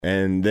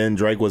And then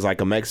Drake was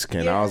like a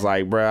Mexican. I was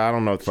like, bruh, I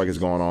don't know what the fuck is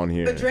going on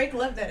here. But Drake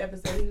loved that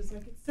episode. He was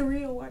like, it's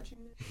surreal watching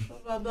this. Blah,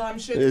 blah, blah. I'm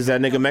sure. Is that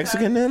nigga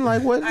Mexican then?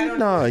 Like what?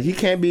 No, he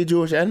can't be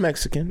Jewish and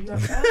Mexican. No,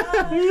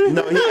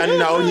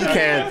 he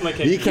can't.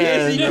 He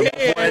can.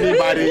 For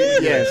anybody,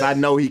 yes, I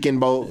know he can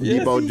both. He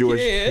both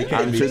Jewish.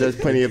 I'm sure there's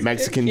plenty of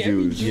Mexican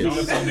Jews.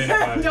 Yes.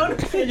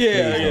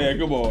 Yeah,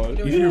 come on.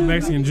 If you're a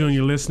Mexican Jew and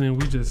you're listening,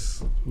 if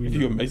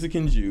you're a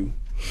Mexican Jew.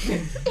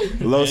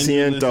 Lo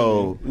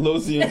siento. Lo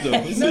siento.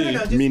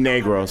 Mi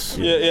negros.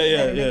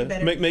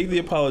 Yeah. Make the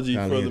apology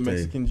for the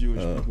Mexican Jewish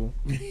people.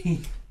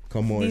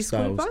 Como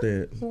está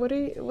usted? What are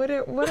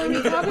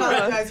you talking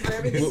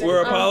about?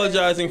 We're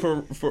apologizing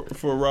for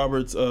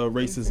Robert's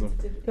racism.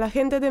 La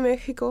gente de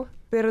México,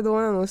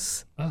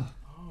 perdónanos.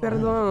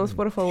 Perdónanos,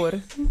 por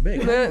favor.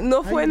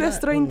 No fue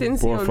nuestra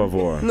intención. Por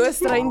favor.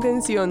 Nuestra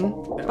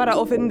intención para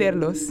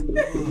ofenderlos.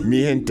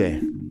 Mi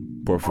gente,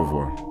 por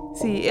favor.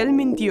 Sí, él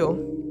mintió.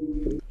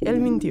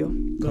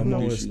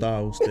 ¿Cómo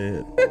está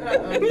usted?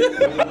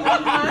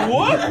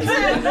 What?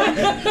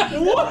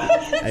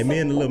 Hey, me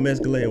and the little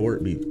mescalade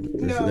work beat.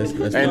 That's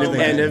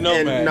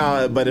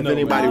but if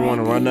anybody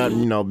want to run up,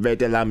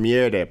 vete la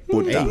mierda,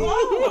 puta. Oh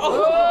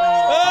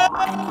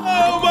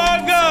my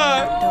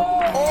God!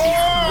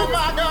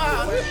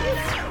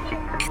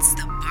 It's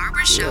the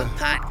Barbershop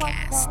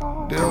Podcast.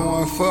 That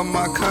one for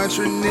my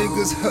country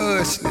niggas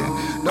hustling.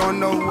 Don't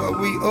know what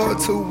we up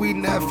to, we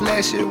not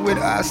flashing with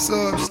our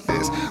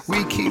substance.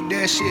 We keep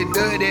that shit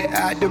dirty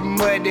out the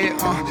muddy,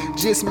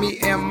 just me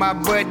and my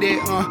buddy,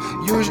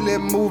 usually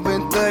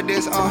moving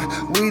 30s,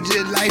 we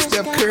just like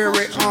Steph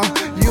Curry,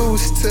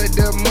 used to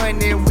the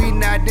money, we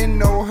not in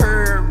no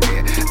hurry.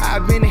 I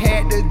been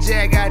had the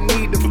jag, I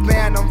need the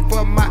phantom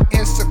for my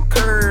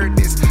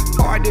insecurities.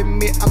 Pardon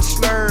me, I'm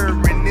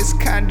slurring, it's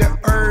kinda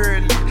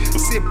early.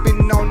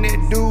 Sipping on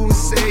that dude,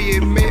 say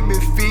it made me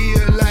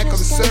feel like I'm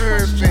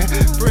surfing.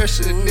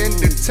 Fresher than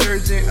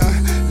detergent,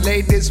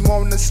 ladies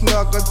wanna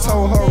snuggle,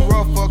 told her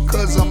rougher,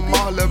 cause I'm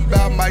all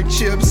about my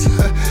chips.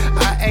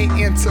 I ain't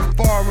into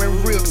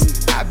foreign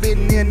rips, I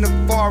been in the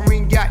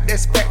foreign yacht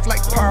that's packed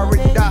like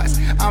paradox.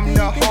 I'm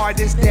the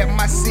hardest that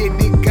my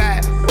city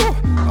got.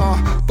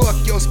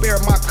 Fuck your spare,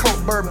 my coat,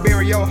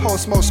 Burberry, your hoe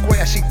smoke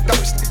square, she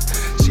thirsty.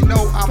 She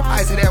know I'm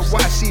icy, that's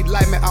why she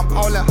like me. I'm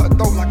all in her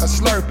throat like a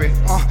Slurpee.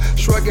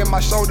 Shrugging my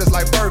shoulders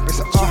like burpees.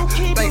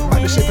 Think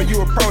about the shit when you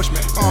approach me.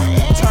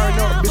 Turn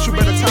up, bitch, you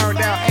better turn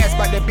down. Ass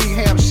about that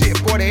B-ham shit,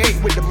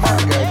 48 with the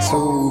mark. Got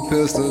 2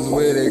 pistols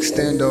with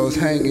extendos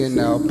hanging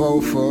out,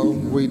 both of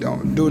them. We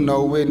don't do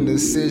no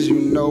witnesses,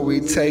 we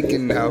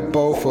taking out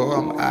both of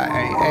them. I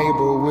ain't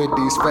able with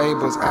these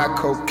fables. I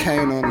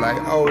cocaine on like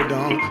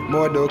Odom.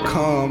 Mortal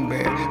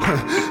Kombat.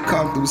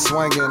 Come through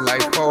swinging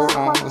like 4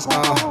 arms.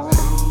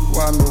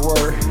 Why me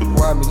work?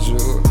 Why me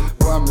jug?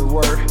 Why me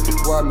work?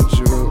 Why me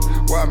jug?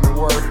 Why me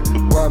work?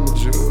 Why me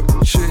jug?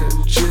 Chill.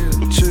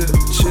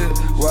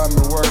 Why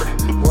me work?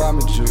 Why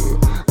me jug?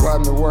 Why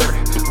me work?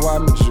 Why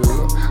me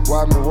jug?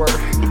 Why me work?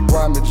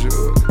 Why me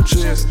jug?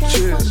 Chill. It's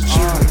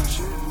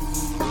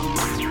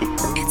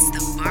the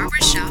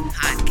Barbershop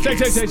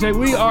Podcast. Check.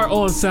 We are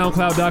on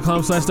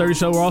SoundCloud.com/30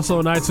 Show. We're also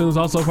on iTunes,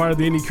 also part of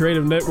the Indie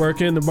Creative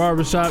Network in the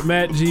Barbershop.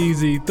 Matt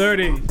Jeezy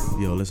 30.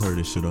 Yo, let's hurry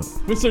this shit up.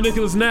 Mr.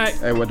 Nicholas Knack.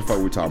 Hey, what the fuck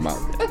we talking about?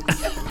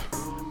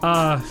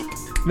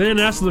 The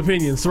International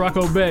Opinion,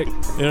 Sirocco Beck.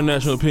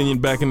 International Opinion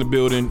back in the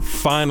building,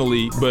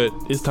 finally, but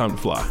it's time to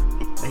fly.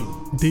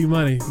 D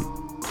Money.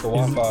 The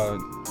Wi-Fi.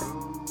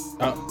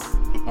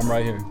 I'm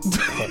right here.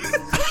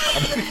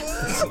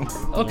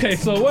 Okay,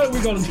 so what are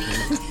we gonna do?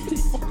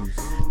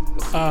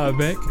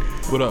 Beck.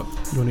 What up?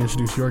 You want to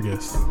introduce your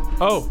guest?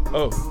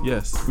 Oh,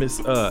 yes,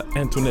 Miss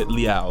Antoinette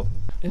Liao.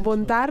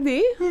 Bon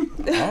tardi.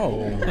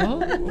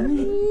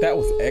 That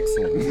was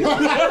excellent.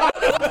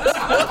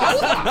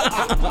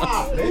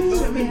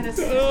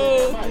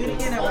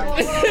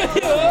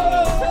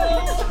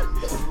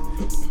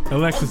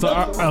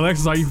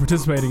 Alexis, are you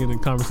participating in the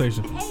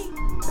conversation? I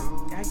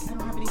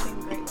don't have anything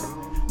great.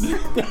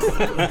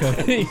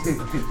 Okay.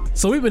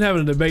 So we've been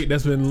having a debate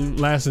that's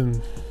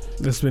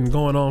been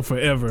going on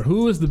forever.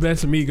 Who is the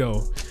best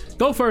amigo?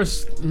 Go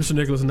first, Mr.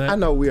 Nicholas Knack. I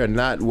know we are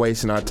not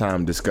wasting our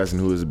time discussing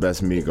who is the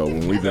best amigo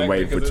when we've been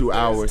waiting for 2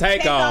 hours.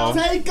 Take off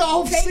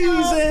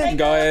season.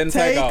 Go ahead and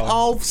take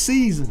off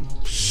season.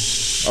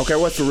 Okay,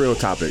 what's the real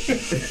topic?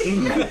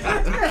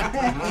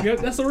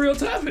 That's a real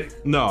topic.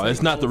 No,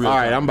 it's not the real topic.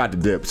 All right, topic. I'm about to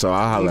dip, so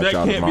I'll holler at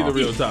y'all That can't tomorrow. be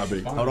the real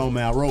topic. Hold on,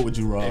 man. I roll with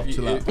you, Rob.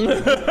 Chill out.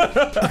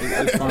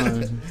 It's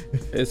fine.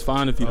 It's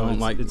fine if you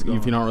don't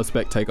if you don't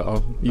respect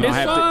takeoff. You don't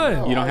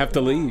have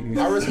to leave.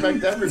 I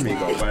respect every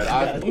amigo,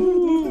 but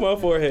my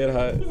forehead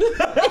hot.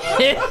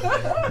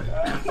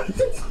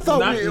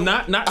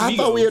 I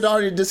thought we had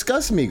already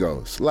discussed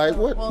Migos. Like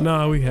what?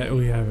 No, we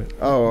haven't.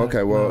 Oh,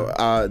 okay. Well,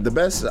 the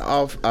best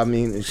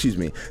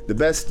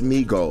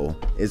Migo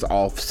is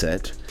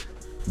Offset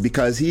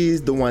because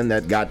he's the one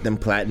that got them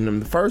platinum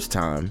the first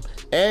time,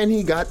 and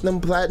he got them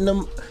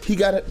platinum. He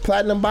got it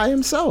platinum by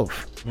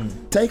himself.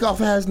 Takeoff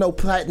has no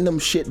platinum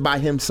shit by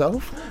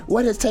himself.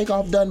 What has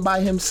Takeoff done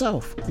by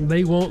himself?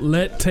 They won't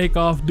let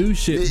Takeoff do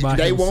shit by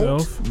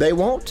himself. They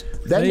won't.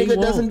 That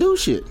nigga doesn't do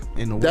shit.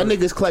 That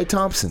nigga's Klay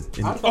Thompson.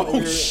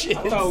 Oh shit!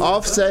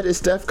 Offset is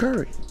Steph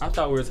Curry. I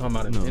thought we were talking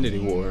about Infinity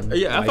War.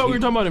 Yeah, I thought we were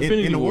talking about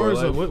Infinity War.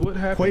 Like, what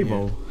happened?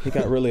 Quavo. He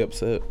got really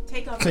upset.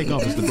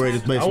 Takeoff is the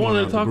greatest baseball. I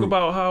wanted to talk group.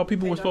 about how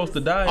people were supposed to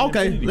die.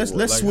 Okay, let's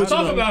switch.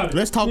 Talk about it.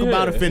 Let's talk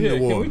about Infinity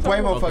War.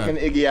 Quavo fucking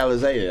Iggy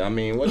Azalea. I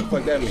mean, what the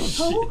fuck that means?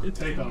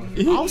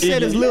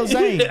 Offset is Lil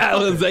Zane.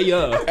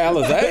 Alizaya. I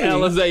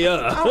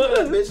don't know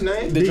that bitch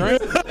name. The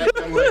drink.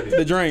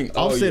 The drink.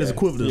 Offset is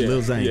equivalent to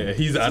Lil Zane. Yeah,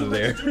 he's out of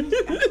there.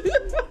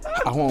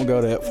 I won't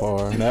go that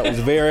far. That was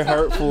very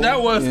hurtful.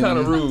 That was kind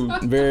of rude.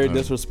 Very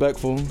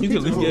disrespectful. You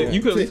could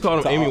at least call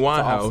him Amy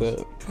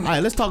Winehouse. All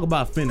right, let's talk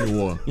about Infinity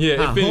War. Yeah,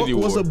 How Infinity Hulk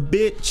War was a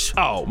bitch.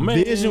 Oh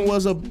man, Vision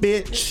was a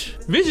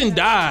bitch. Vision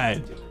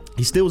died.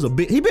 He still was a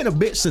bitch. He been a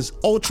bitch since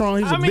Ultron.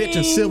 He was a bitch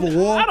in Civil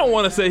War. I don't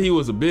want to say he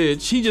was a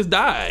bitch. He just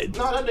died.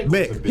 No, that nigga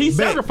was a bitch. He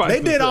sacrificed They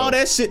did himself. all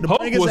that shit to Hulk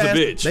bring his was a ass.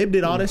 bitch. They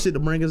did all that shit to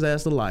bring his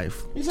ass to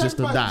life, He just to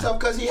sacrificed die. himself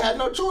because he had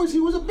no choice. He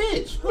was a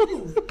bitch.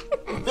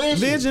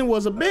 Vision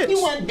was a He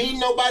bitch. wasn't beating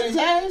nobody's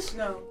ass.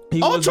 No.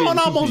 He was Ultron being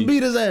almost two-piece.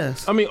 beat his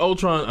ass.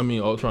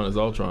 Ultron is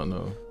Ultron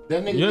though.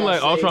 That nigga You ain't got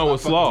like saved Ultron by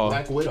was fucking flawed.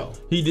 Black Widow.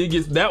 He did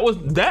get that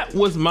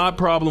was my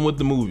problem with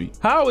the movie.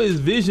 How is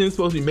Vision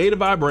supposed to be made of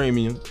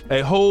vibranium?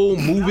 A whole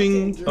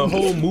moving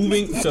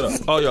shut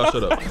up. All y'all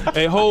shut up.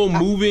 A whole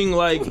moving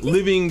like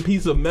living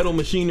piece of metal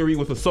machinery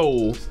with a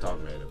soul.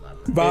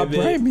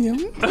 Vibranium.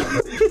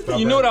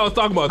 You know what I was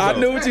talking about though. I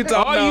knew what you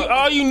talking about.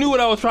 All you knew what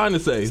I was trying to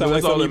say. So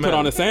that's all you that put on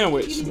a matters.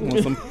 sandwich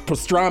with some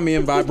pastrami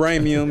and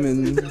vibranium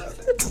and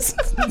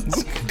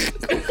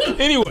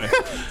Anyway,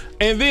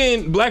 and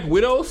then Black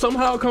Widow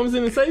somehow comes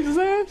in and saves his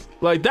ass.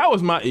 Like that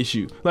was my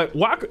issue. Like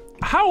why?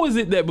 How is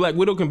it that Black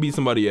Widow can beat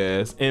somebody's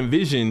ass and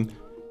Vision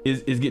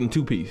is getting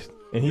two-pieced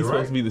and he's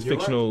supposed to be this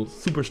fictional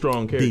super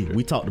strong character?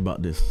 We talked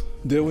about this.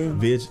 did we?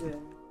 Vision.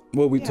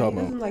 What we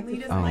talking about? Like,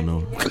 I don't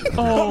know.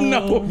 Oh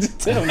no!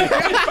 Just tell me.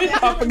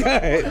 I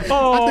forgot. I think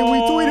we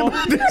tweeted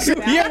about this.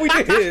 Yeah, we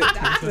did.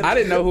 I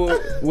didn't know who.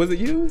 Was it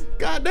you?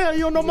 Goddamn, you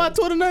don't know my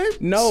Twitter name?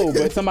 No,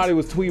 but somebody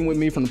was tweeting with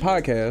me from the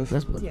podcast.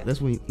 That's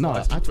when. No,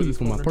 I tweeted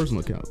from my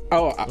personal account.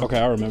 Oh, okay,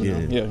 I remember.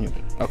 Yeah. Yeah.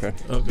 Okay.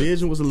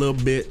 Vision was a little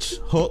bitch.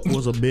 Hulk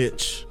was a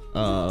bitch.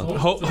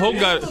 Hulk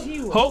got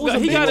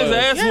his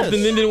ass whooped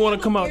and then didn't want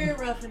to come out. very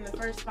rough in the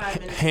first 5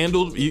 minutes.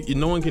 Handled.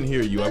 No one can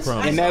hear you. I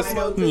promise. And that's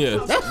Yeah,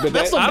 but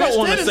That's I a don't bitch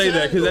want to that say is-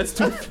 that because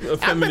that's too a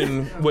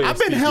feminine way. I've of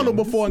been speaking. handled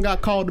before and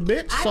got called a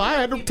bitch, so I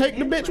had to take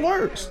the bitch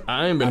words.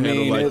 I ain't been I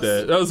handled mean, like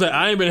it's- that. I was like,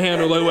 I ain't been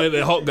handled like the way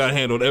that Hulk got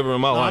handled ever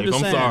in my life. just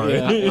I'm saying, sorry.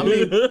 yeah. I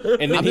mean,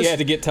 and then he had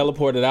to get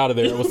teleported out of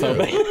there or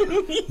something.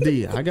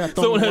 I got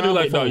thrown Someone had to be around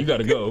like, no, before. you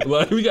gotta go.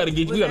 Like, we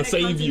gotta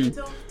save you.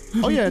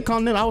 Oh yeah,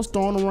 Continental. I was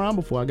thrown around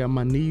before. I got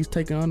my knees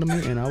taken under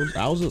me, and I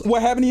was.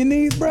 What happened to your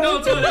knees, bro? No.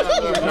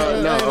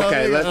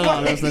 Okay,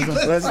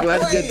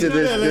 let's get to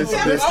this.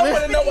 Let's get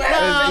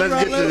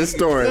to the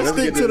story. Let's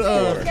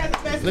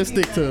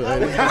stick to the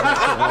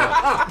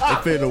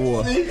Infinity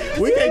War.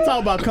 We can't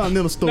talk about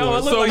Continental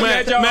stories. So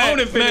Matt,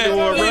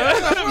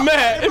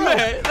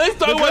 let's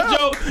talk about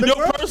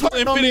your personal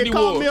Infinity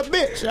Called me War. a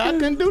bitch. I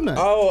couldn't do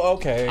nothing. Oh,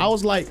 okay. I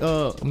was like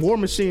War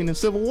Machine in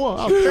Civil War.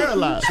 I was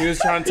paralyzed. She was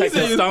trying to take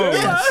some stones.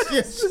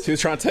 Yes. She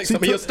was trying to take some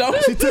of your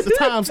stones. She took the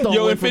time stone.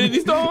 Your away from Infinity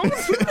me. Stones?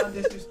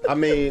 I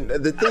mean,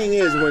 the thing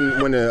is,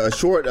 when a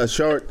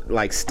short,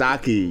 like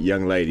stocky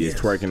young lady is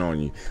twerking on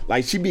you,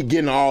 like she be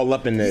getting all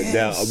up in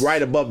the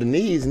right above the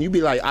knees, and you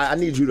be like, I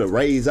need you to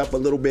raise up a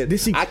little bit.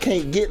 I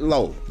can't get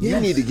low. You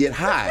need to get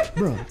high,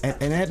 bro.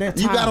 And at that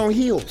time, you got on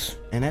heels.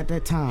 And at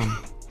that time,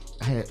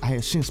 I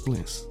had shin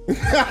splints, so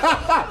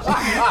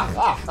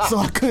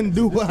I couldn't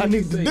do what I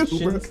need to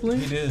do, bro.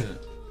 He did.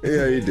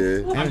 Yeah, you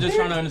did. I'm just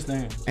trying to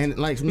understand. And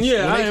like,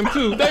 Yeah, I am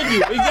too. Thank you.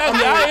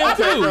 Exactly, I am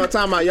No, too.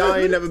 talking about y'all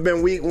ain't never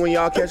been weak when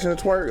y'all catching a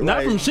twerk. Not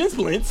like, from shin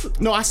splints.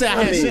 No, I said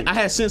I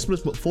had shin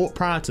splints before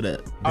prior to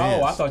that.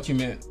 Oh, I thought you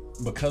meant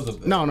because of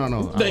that. No.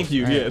 Thank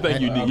you. Yeah,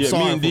 thank you, D. Yeah,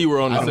 sorry me and D were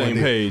on the I same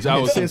did. page. I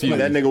was confused.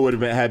 that nigga would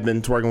have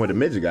been twerking with a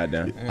midget,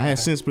 goddamn. I had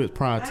shin splints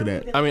prior to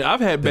that. I mean, I've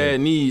had bad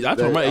knees. I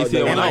tore my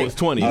ACL when I was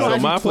 20, You know so how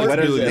my you twerk?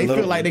 flexibility. They A feel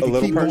little- like they a can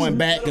little keep person? going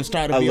back and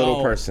start to A be little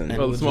all, person.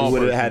 A small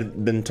would have person.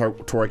 had been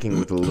twerking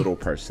with a little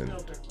person.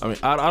 I mean,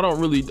 I don't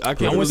really, I I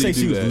can't wouldn't really say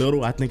do she was that.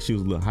 little. I think she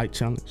was a little height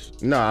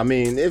challenged. No, I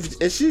mean, if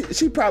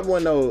she probably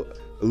wasn't no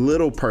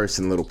little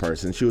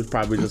person. She was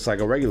probably just like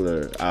a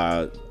regular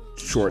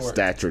short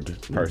statured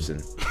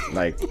person,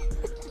 like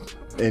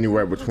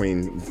anywhere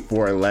between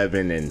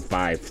 4'11" and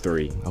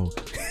 5'3". Oh,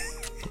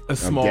 A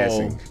small,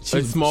 guessing.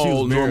 a small she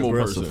was very normal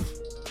aggressive.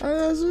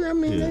 person. I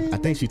mean, yeah. I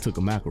think she took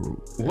a macro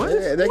route. What?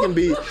 yeah, they can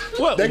be.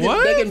 What? They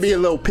can be a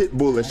little pit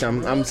bullish.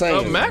 I'm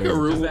saying. A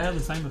macaroon?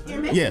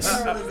 Yes,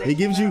 it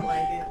gives you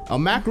a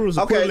macro is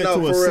Okay,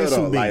 equivalent no, to a for real sensu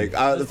though. bean.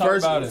 Like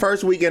the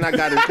first weekend I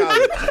got in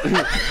college.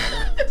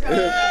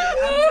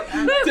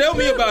 Tell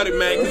me about it,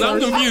 man, because I'm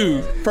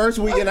confused. First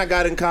weekend I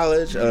got in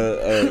college,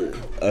 a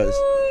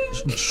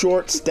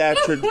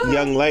short-statured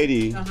young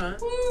lady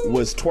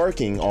was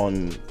twerking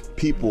on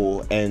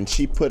people, and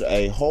she put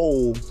a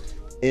hole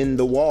in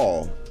the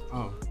wall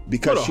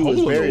because she was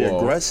very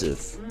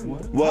aggressive.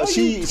 Well,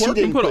 she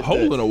didn't put a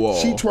hole in a wall.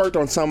 She twerked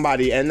on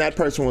somebody, and that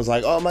person was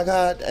like, "Oh my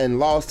god," and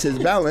lost his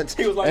balance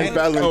and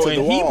fell into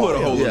the wall. He put a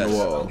hole Yes. in the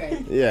wall.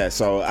 Okay. Yeah,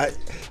 so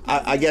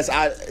I guess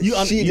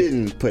she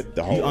didn't put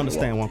the hole. You in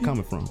understand the wall. where I'm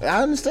coming from?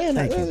 I understand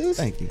that.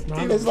 Thank you.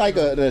 It's like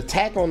an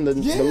attack on the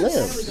limb.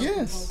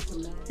 Yes.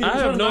 I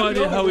have no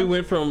idea how we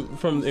went from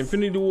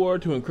Infinity War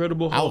to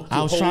Incredible Hulk to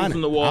I was holes trying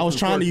in the wall. I was to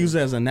trying to twerking. use it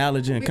as an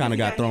analogy and kind of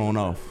got thrown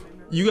off.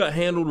 You got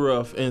handled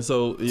rough, and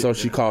so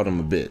she called him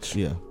a bitch.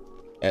 Yeah.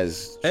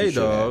 As she hey should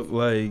dog, have.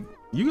 like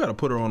you got to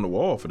put her on the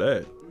wall for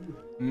that.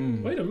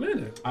 Wait a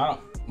minute. That's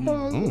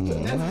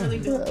really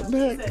good.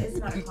 It's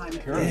not a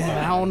climate.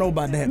 Yeah, I don't know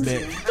about that,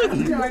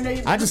 bitch. No, I know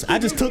you- I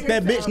just took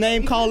that bitch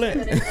name, call it,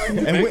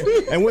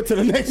 and went to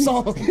the next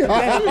song.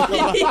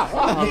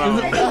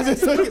 I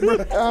just took it, bro.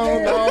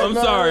 I'm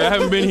sorry, I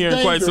haven't been here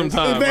in quite some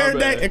time. my Very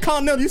bad. and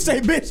Continental, you say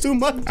bitch too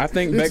much. I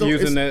think It's Beck a-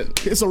 using it's-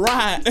 that It's a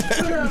ride.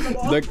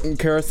 the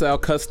Carousel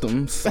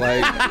Customs,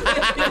 like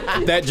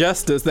that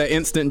justice, that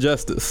instant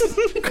justice.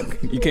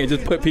 You can't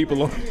just put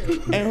people on.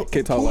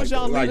 Can't talk like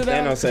that. Like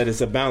Thanos said,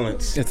 it's a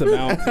balance. It's a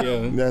balance,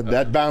 yeah.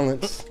 That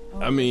balance.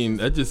 I mean,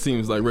 that just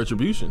seems like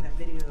retribution. That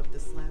video of the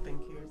slapping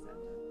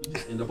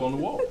Carousel. End up on the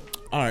wall.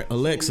 All right,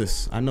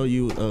 Alexis, I know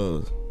you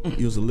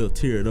was a little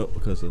teared up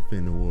because of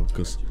Infinity War,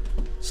 because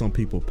some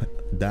people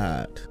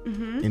died.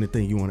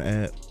 Anything you want to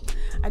add?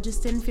 I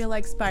just didn't feel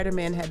like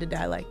Spider-Man had to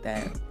die like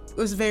that. It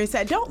was very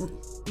sad. Don't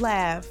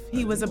laugh.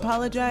 He was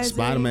apologizing.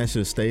 Spider-Man should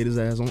have stayed his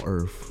ass on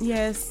Earth.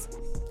 Yes.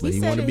 But he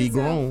said wanted to it be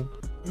himself. grown.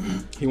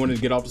 He wanted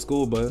to get off the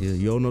school bus. Yeah,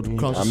 you don't know to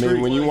cross I the street.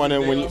 mean, when you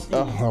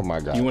oh my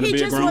god. You want to He be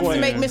a just grown wants to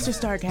man. make Mr.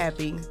 Stark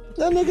happy.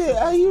 That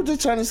nigga, you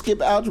just trying to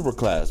skip algebra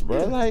class,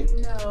 bro. Like,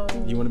 No.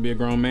 You want to be a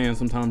grown man.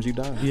 Sometimes you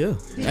die. Yeah.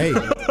 Hey,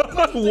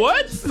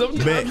 What?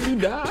 Sometimes Bet. you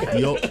die.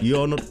 you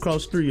don't know to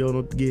cross the street. You don't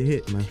know to get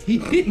hit, man.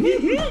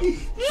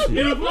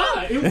 It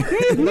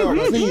applied. no,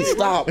 please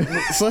stop.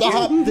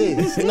 Stop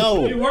this.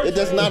 No, it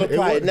does not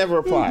apply. It never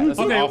applies.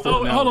 Okay,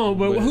 awful hold on,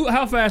 but but-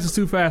 how fast is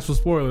too fast for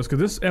spoilers? Because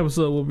this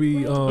episode will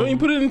be. I mean,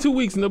 put it in 2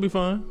 weeks and they'll be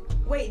fine.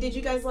 Wait, did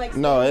you guys like?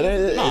 No,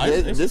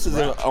 this is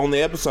the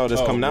only episode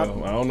that's coming out.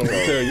 I don't know what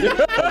to tell you.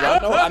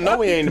 I know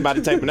we ain't about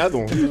to tape another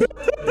one.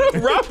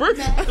 Robert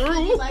Did you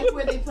through. like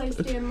where they placed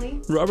Stan Lee?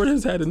 Robert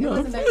has had It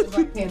enough. wasn't back to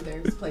Black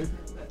Panther's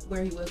placement, but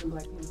where he was in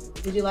Black Panther.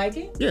 Did you like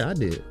it? Yeah, I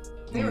did.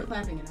 They were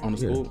clapping it. On the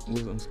school. He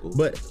was on school.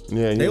 But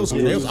Yeah, they was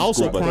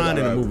also cool, but crying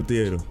in the alright. movie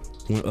theater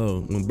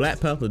when Black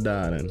Panther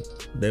died, and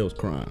they was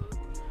crying.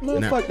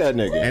 Man, fuck that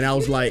nigga. And I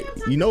was like,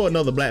 you know,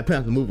 another Black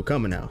Panther movie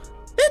coming out.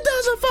 It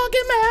doesn't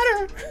fucking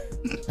matter.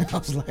 I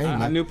was like, hey, I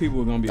man. knew people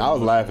were gonna be. I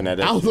was laughing at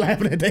that. I was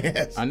laughing at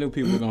that. I knew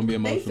people were gonna be They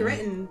emotional.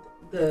 threatened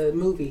the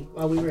movie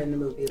while we were in the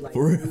movie. Like,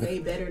 For real? they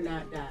better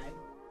not die.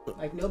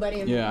 Like,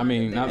 nobody in Yeah, I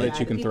mean, Wakanda now better that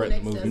you die. can The threaten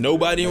people the next movie. to us-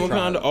 Nobody in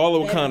Wakanda, all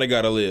of Wakanda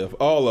gotta live.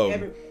 All of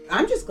them.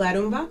 I'm just glad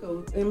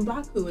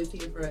M'Baku is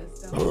here for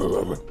us.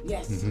 So.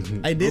 Yes.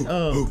 Hey,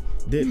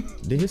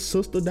 did his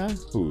sister die?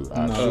 Who?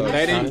 No,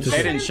 they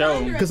didn't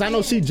show. Because I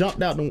know she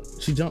jumped out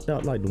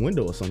like the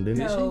window or something,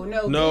 didn't No,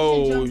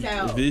 No, Vision jumped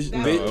out.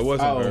 Vision. That No, it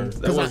wasn't her.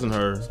 That 'Cause wasn't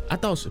her. she? I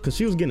thought because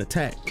she was getting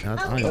attacked.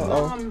 I his know.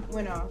 mom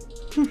went off.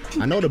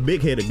 I know the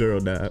big-headed girl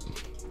died.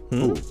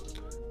 Who?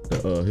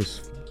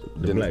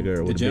 The black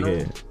girl with the big general?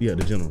 head. Yeah,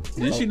 the general.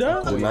 Did she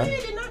die? Lupita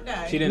did not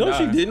die. She didn't No, die.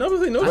 she didn't. I was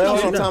like, no, Well,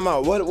 she I'm didn't.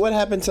 talking about what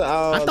happened to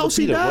I thought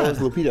she Lupita? died. Where's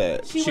Lupita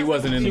at? She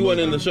wasn't in the She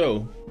wasn't in the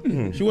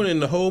movie. show. She wasn't in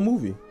the whole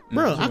movie.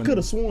 Bro, I could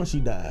have sworn she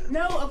died.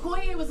 No,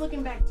 Okoye was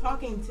looking back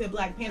talking to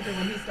Black Panther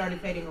when he started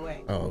fading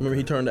away. Oh, Remember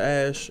he turned to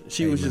ash?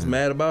 She was just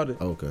mad about it.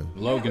 okay.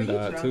 Logan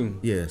Yeah, died too.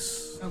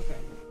 Yes. Okay.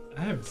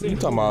 I haven't seen You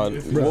it. talking about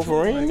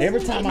Wolverine? Every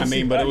time I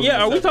mean, but it was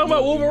Yeah, are we talking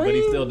about Wolverine? But he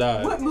Wolverine? still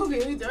died. What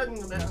movie are you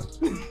talking about?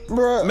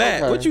 Bruh,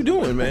 Matt, okay. what you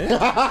doing, man?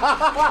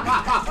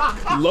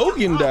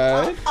 Logan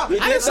died. I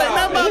didn't say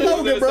nothing about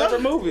Logan, bro.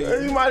 movie.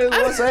 You might as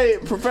well say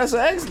Professor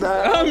X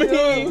died. I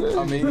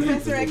mean,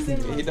 Professor X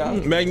and He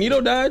died.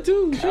 Magneto died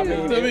too. Shit. I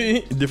mean,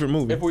 mean, different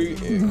movie. If we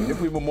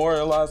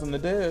memorializing the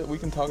dead, we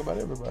can talk about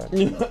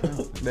everybody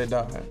that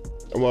died.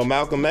 Well,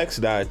 Malcolm X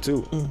died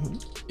too.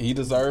 He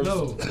deserves.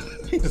 No.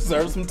 He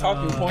deserves some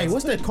talking Hey, points.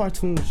 what's that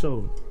cartoon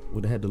show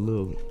where they had the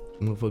little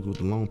motherfucker with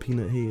the long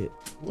peanut head?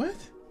 What?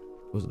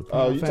 Was it the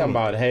Proud Oh, you Family? talking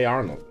about Hey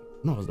Arnold?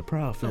 No, it was the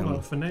Proud Family.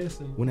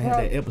 Finessing. When they had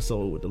that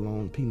episode with the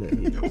long peanut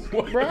head.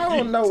 Bro, I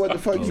don't know what the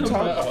fuck you talking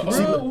about.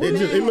 See,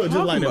 it looked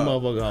just like that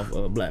motherfucker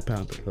off Black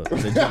Panther.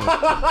 The general.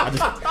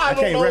 I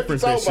can't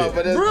reference that shit.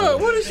 Bro,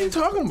 what is she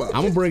talking about?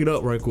 I'm gonna bring it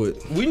up right quick.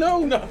 We know.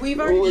 We've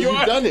already You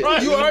done it.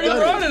 You already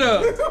brought it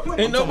up.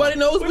 And nobody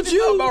knows but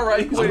you. About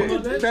right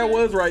quick. That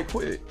was right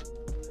quick.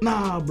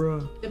 Nah, bro.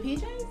 the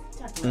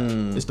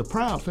PJs. It's the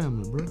Proud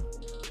Family, bro.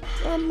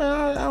 Man,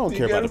 I don't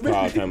care about the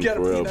Proud Family for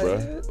real,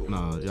 bro.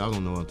 Nah, y'all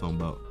gonna know what I'm talking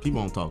about. Keep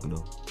on talking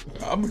though.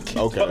 I'm gonna keep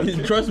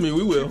Okay. Trust me,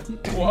 we will.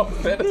 talking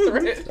about that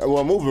thread.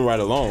 Well, moving right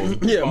along.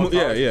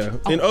 Yeah, yeah.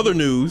 In other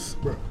news,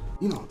 Bro,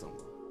 you know what I'm talking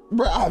about.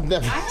 Bro, I've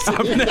never.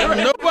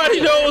 Nobody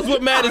knows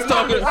what Matt is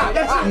talking.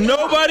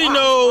 Nobody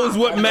knows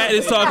what Matt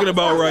is talking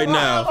about right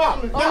now.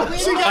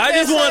 I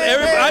just want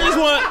everybody.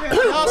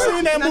 Y'all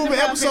seen that movie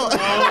episode?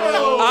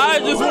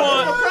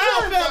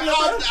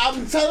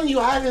 I'm telling you,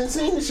 I haven't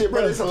seen this shit,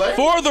 bro. It's hilarious.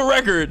 For the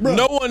record,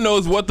 no one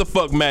knows what the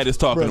fuck Matt is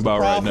talking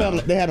about right now.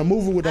 They had a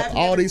movie with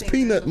all these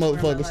peanut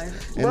motherfuckers,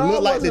 and it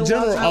looked like the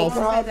general off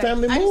Proud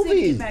Family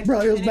movie.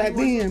 Bro, it was back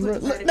then, bro.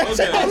 That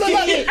shit look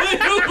like it.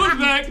 It was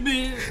back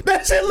then.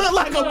 That shit look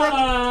like a bro.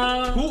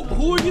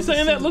 Who are you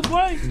saying that looks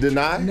like?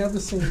 Deny? Never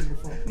seen it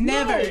before.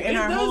 Never in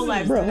our whole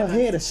life. Bro, her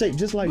head is shaped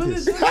just like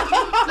this.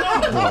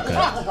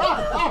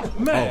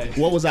 Man,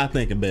 What was I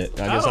thinking, Bet?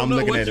 I guess don't I'm know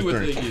looking what at you the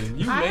were screen.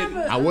 thinking.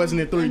 I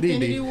wasn't in 3D.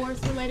 Infinity Wars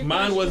related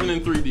Mine wasn't in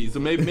 3D, so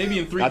maybe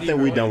in 3D. I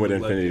think we done with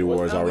Infinity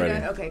Wars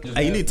already. Okay.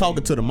 Hey, you need to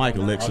talk to the mic,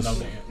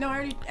 Alexis. No, I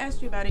already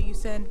asked you about it. You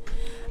said,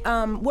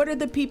 what are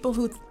the people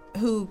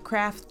who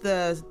craft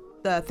the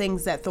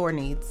things that Thor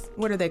needs?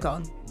 What are they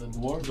called? The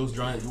dwarves, those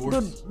giant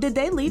dwarves. Did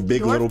they leave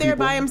Big little Dwarf there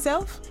people? by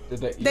himself?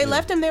 They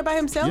left him there by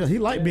himself? Yeah, he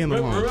liked being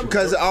alone.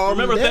 Because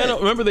remember Thanos?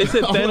 Remember they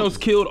said Thanos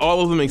killed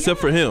all of them except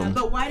for him.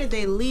 But why did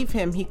they leave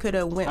him? He could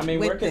have went where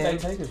with could them.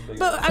 they take his big?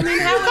 But I mean,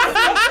 how?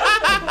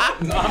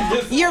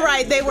 You're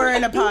right. They were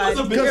in a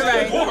pod. You're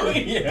right.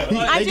 He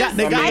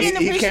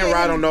can't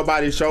ride on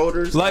nobody's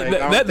shoulders. Like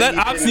that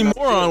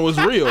oxymoron was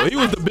real. He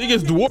was the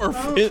biggest dwarf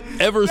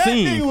ever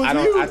seen.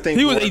 I think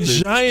he was a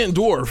giant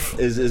dwarf.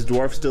 Is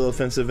dwarf still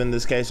offensive in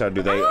this case, or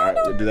do they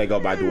go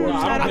by dwarves?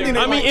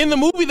 I mean, in the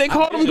movie they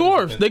called them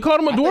dwarfs. They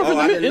called him a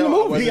dwarf in the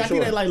movie. I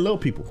think they like little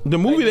people. The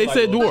movie they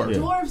said dwarf.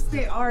 Dwarves,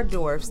 they are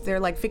dwarfs. They're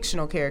like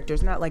fictional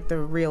characters, not like the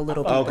real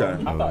little people. Okay.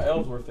 I thought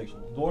elves were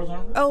fictional. Dwarves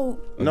aren't. Oh,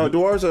 No,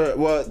 dwarves are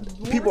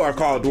people are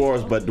called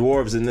dwarves, but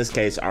dwarves in this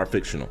case are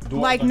fictional.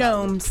 like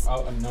gnomes.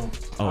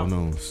 Oh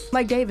no.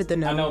 Like David the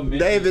gnome. I know.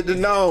 David the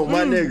Gnome,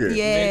 my nigga.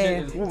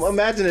 Yeah. Well,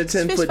 imagine a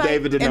 10-foot Fist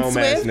David the fight. Gnome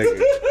And ass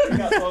Swift.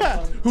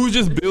 nigga. Who's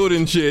just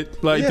building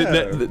shit like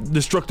Yeah.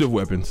 destructive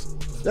weapons.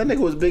 That nigga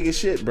was big as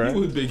shit, bro. He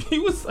was big.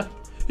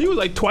 He was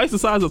like twice the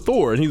size of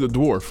Thor, and he's a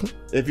dwarf.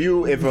 If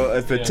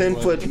a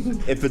 10-foot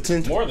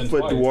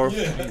dwarf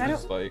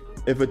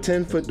if a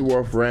 10-foot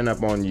dwarf ran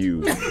up on you,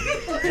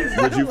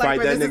 would you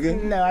fight that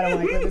nigga? No, I don't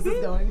like where this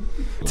is going.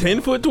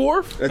 10-foot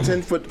dwarf? A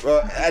 10-foot,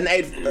 an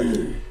 8.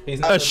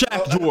 A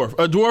Shaq dwarf.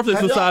 A dwarf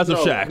that's the size of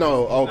Shaq.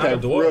 No, okay,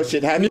 real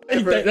shit. Have you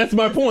ever? That's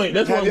my point.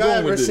 That's Have what I'm you going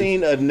ever with this.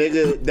 seen a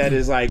nigga that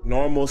is like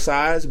normal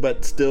size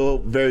but still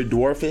very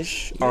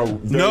dwarfish? Or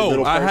very No,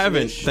 little I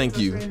haven't. personish? Thank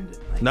you.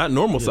 Not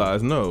normal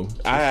size, no.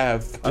 I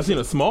have. I've seen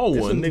a small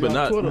one, nigga but on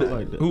not Twitter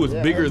like that. who was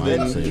bigger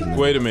than.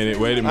 Wait a minute.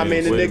 I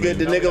mean, the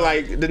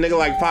nigga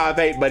like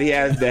 5'8", but he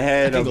has the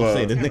head of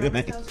Say the a. nigga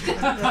name.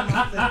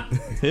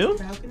 Him?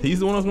 He's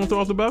the one that's gonna throw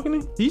off the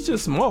balcony. He's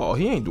just small.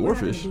 He ain't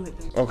dwarfish.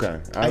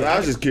 Okay, I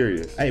was just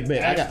curious. Hey,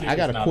 Ben, I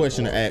got a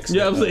question to ask.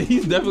 Yeah, I'm saying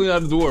he's definitely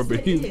not a dwarf. But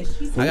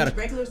I got a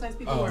Regular sized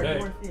people are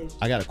dwarfish.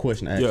 I got a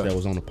question to ask Yeah. that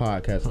was on the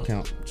podcast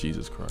account.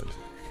 Jesus Christ.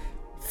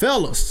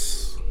 Fellas.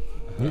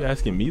 You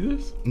asking me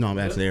this? No, I'm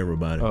asking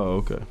everybody.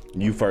 Oh, okay.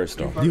 You first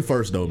though. You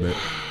first though, Bet.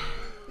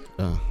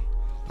 I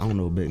don't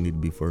know if Bet need to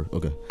be first.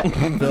 Okay.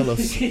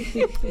 Fellas,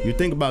 you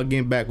think about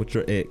getting back with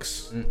your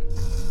ex.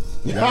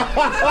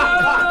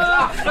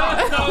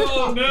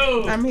 Oh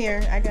no. I'm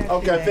here. I got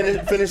Okay,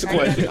 finish the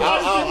question.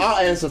 I'll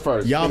answer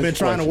first. Y'all Finish been the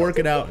trying to question. work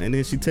it out, and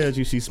then she tells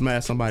you she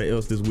smashed somebody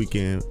else this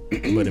weekend,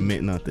 but it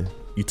meant nothing.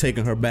 You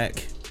taking her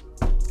back?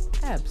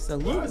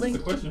 Absolutely.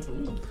 question for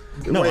me.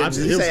 No, Wait, it's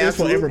did you say for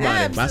absolutely?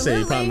 everybody. But I said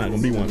you're probably not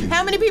gonna be one.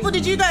 How many people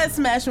did you guys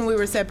smash when we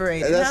were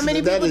separated? How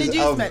many people did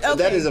you smash? Okay.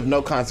 That is of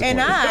no consequence.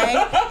 And I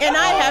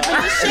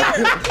happen to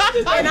share it.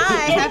 And I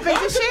happen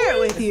to share it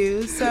with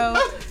you. So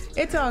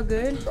it's all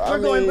good.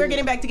 We're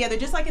getting back together,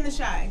 just like in The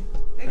Shy.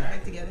 They get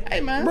back together. Hey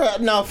man. Bruh,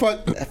 no,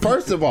 fuck.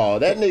 First of all,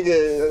 that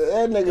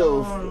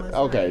nigga.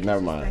 Okay,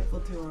 never mind. Respectful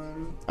to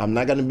him. I'm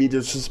not gonna be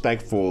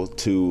disrespectful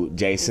to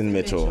Jason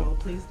Mitchell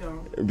Please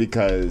don't.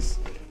 because,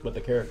 But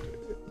the character.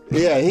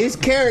 yeah, his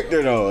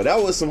character though,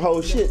 that was some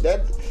whole shit.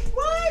 That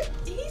What?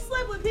 He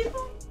slept with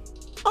people?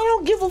 I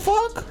don't give a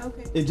fuck.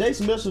 Okay. Is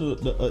Jason Mitchell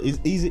is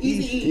Easy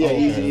E? Yeah,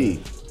 Easy E.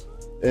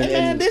 Hey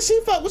man, did she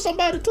fuck with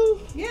somebody too?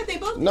 Yeah, they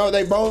both. No,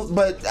 they both.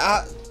 But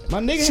My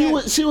nigga.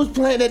 she was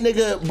playing that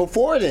nigga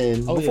before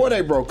then, before they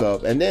broke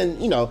up, and then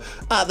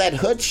that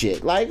hood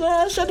shit. Like,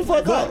 shut the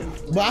fuck up.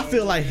 But I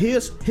feel like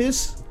his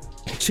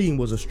cheating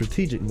was a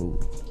strategic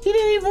move. He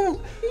didn't even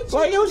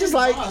like. It was just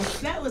like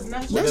That was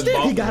not That's true.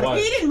 it. He got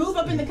He didn't move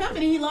up in the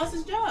company. He lost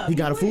his job. he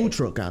got a food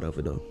truck out of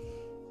it though.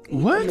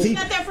 What? He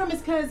got that from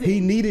his cousin. He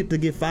needed to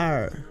get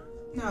fired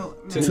no.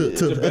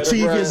 to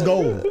achieve his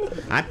goal.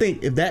 I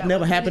think if that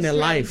never happened in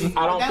life,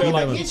 I don't feel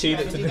like he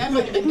cheated to That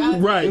might have been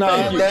God. Right.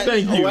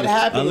 Thank you. What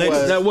happened Alexis,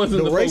 was That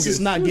wasn't the the race focus. is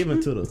not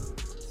given to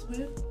the.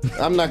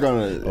 I'm not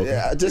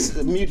gonna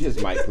just mute his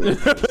mic, please.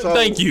 So,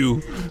 Thank you.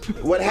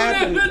 What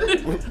happened?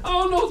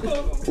 Oh no.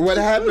 What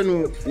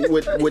happened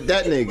with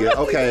that nigga?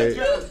 Okay,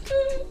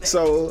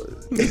 so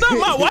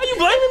Why are you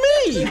blaming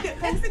me?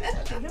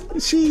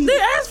 They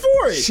asked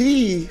for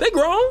it. They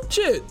grown.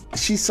 Shit.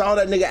 She saw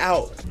that nigga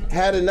out.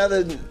 Had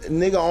another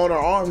nigga on her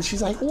arm.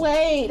 She's like,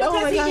 wait, oh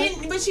my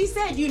God. But she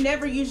said you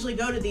never usually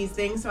go to these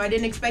things, so I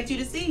didn't expect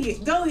you to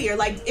go here.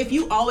 Like, if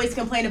you always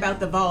complain about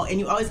the vault,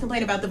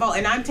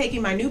 and I'm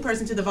taking my new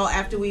person to the vault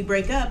after we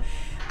break up,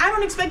 I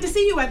don't expect to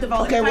see you at the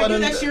vault. Okay, if I do,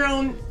 then, that's your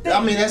own thing.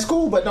 I mean, that's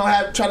cool, but don't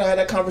try to have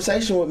that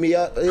conversation with me.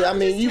 I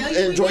mean, you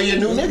enjoy your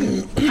new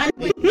nigga.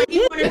 He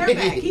wanted her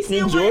back. He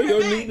still wanted her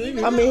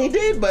back. I mean, he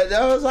did, but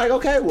I was like,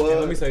 okay, well.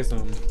 Let me say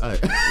something. Like,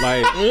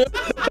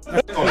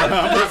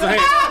 I'm just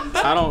saying,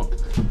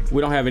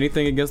 we don't have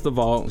anything against the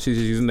vault. She's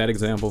just using that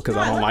example because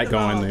I don't like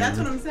going there. That's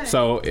what I'm saying.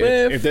 So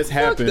if this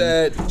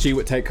happened, she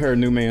would take her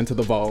new man to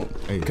the vault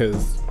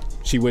because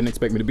she wouldn't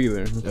expect me to be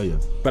there. Oh, yeah.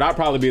 But I'd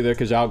probably be there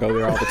because y'all go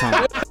there all the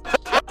time.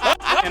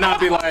 And I'd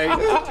be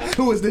like,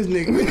 who is this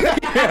nigga?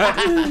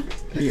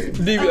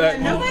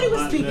 Nobody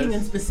was speaking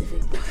in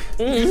specific.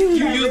 You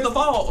used the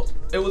vault.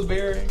 It was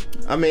very.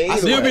 I mean,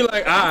 you'll be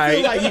like, I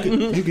feel like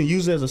you can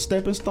use it as a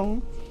stepping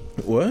stone.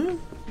 What?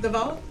 The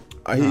vault?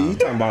 He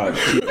talking about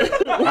cheating.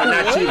 I'm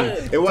not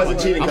cheating. It wasn't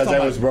cheating because they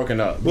was broken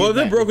up. Well, if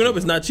they're broken up,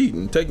 it's not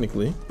cheating,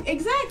 technically.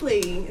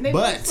 Exactly. They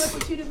But- slept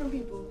with two different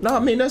people. No, I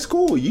mean, that's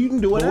cool. You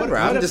can do whatever.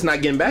 I'm just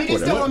not getting back You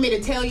with just her. don't want me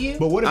to tell you?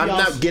 But what if I'm y'all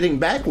not getting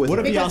back with her.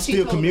 What if y'all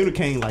still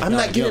communicating like I'm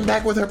y'all not getting together?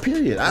 back with her,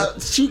 period.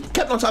 She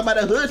kept on talking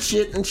about that hood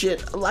shit and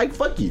shit. Like,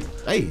 fuck you.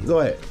 Hey, go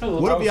ahead.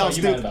 What if y'all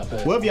still?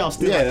 What if y'all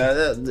still?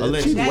 Yeah,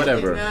 Alexis,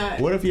 whatever.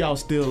 What if y'all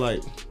still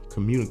like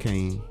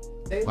communicating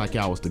like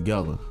y'all was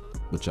together,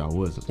 but y'all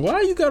wasn't?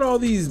 Why you got all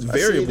these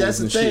variables that's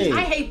the and thing. shit?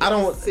 I hate I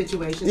don't-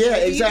 situations. Yeah,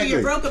 Like, exactly. Either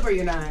you're broke up or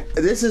you're not.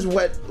 This is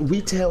what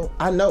we tell.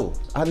 I know.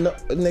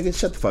 Nigga,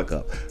 shut the fuck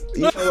up.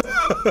 You know,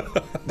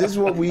 this is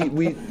what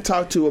we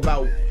talk to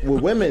about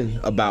with women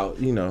about.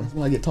 You know. That's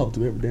what I get talked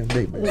to every damn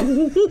day,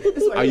 man.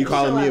 Are you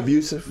calling me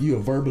abusive? You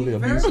are verbally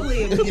abusive.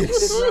 Verbally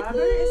abusive, Robert.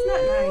 It's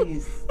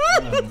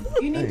not nice.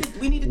 We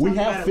need to talk We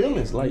about have it.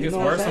 feelings, like you It's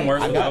know. worse what and I'm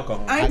worse saying? with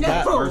alcohol. I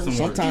know.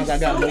 Sometimes I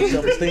got low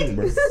self-esteem,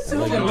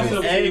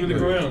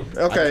 bro.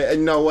 Okay, and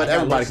you know what?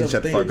 Everybody can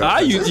shut the fuck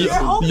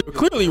up.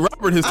 Clearly,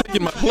 Robert has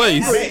taken my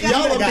place.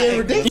 Y'all are being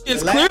ridiculous. He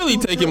is clearly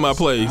taking my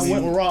place. I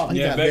went with Rob. He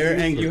got very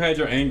angry. You had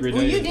your angry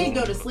Well, days. you did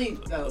go to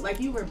sleep though. Like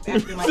you were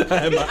acting like I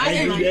had my I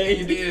didn't angry like days.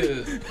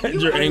 You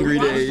did. Your angry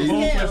days.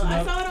 Yeah, I saw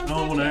what I'm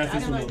saying. want to ask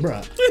this one.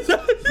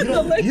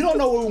 Bruh. You don't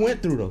know what we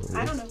went through though.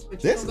 I don't know,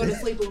 but you don't go to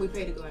sleep when we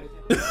pay to go out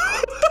of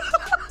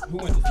town. Who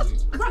went to sleep?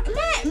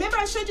 Matt, remember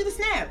I showed you the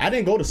snap? I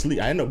didn't go to sleep.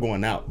 I ended up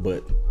going out,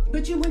 but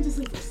But you went to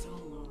sleep for so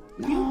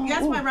long.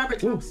 That's why Robert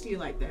talks to you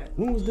like that.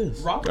 when was this?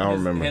 Robert I don't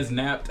remember. has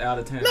napped out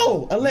of town.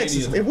 No,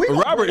 Alexis. Many If we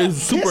Robert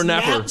is super his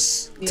napper.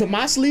 naps to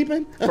my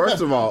sleeping.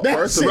 First of all,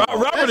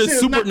 Robert is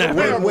super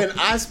napper. When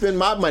I spend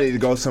my money to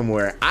go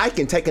somewhere, I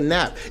can take a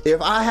nap.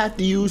 If I have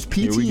to use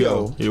Here we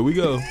go. PTO, Here we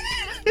go.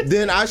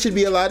 then I should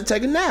be allowed to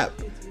take a nap.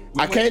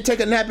 I can't take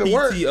a nap at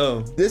work.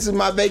 PTO. This is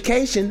my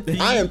vacation.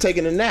 I am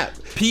taking a nap.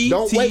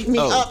 Don't wake me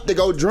PTO. up to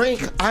go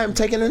drink. I am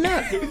taking a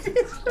nap.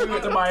 We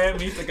went to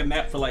Miami. He took a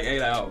nap for like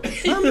 8 hours.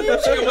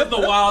 It was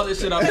the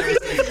wildest shit I've ever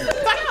seen.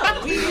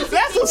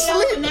 That's a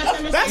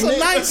sleep. That's a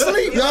night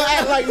sleep. Y'all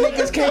act like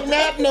niggas can't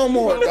nap no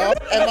more, dog.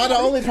 Am I the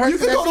only person You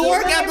can go to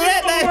work after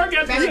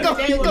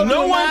that.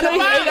 No one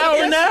takes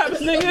 8-hour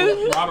naps,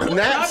 nigga. Robert,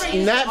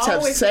 Naps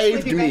have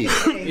saved me.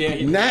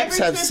 Naps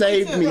have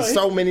saved me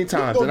so many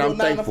times, and I'm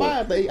thankful.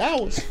 5 to 8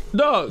 hours.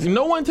 Dog,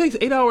 no one takes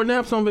 8-hour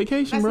naps on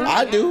vacation, bro.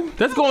 I do.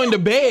 That's going to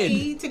bed.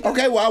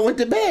 Okay, well, I went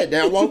to bed.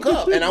 Then I woke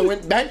up and I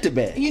went back to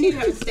bed. You need to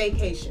have a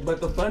staycation. But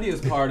the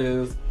funniest part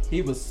is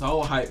he was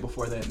so hyped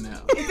before that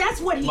nap. That's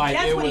what he Like,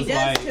 that's it what he was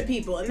does like, to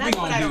people, and We that's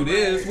what I gonna do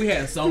don't this. We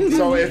had so many.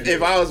 So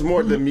if I was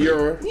more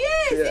demure,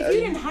 Yes, if you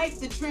didn't hype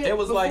the trip It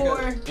was before,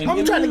 like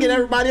I'm trying to get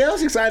everybody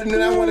else excited, and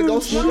then I want to go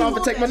sneak off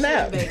and take my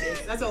nap.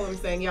 Vegas. That's all I'm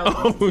saying,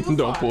 y'all.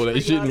 Don't pull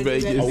that shit in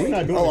Vegas. Oh, we're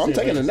not doing Oh, I'm this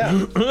taking a shit. nap.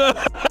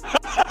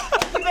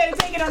 You better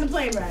take it on the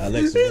plane ride.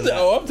 Alexis,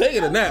 Oh, I'm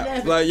taking a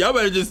nap. Like y'all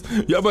better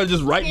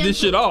just write this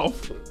shit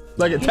off.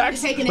 Like a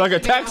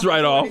tax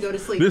write off.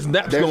 This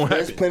nap's There's gonna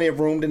happen. plenty of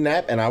room to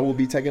nap, and I will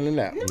be taking a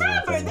nap.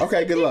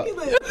 Okay, good luck.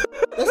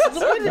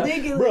 That's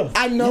ridiculous. Bro,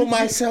 I know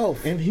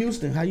myself. in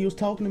Houston, how you was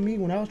talking to me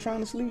when I was trying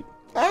to sleep?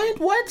 I ain't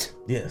what?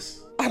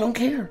 Yes. I don't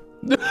care.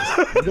 You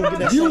gonna get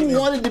that You same-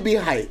 wanted to be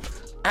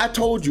hyped. I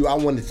told you I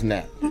wanted to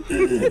nap.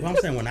 But I'm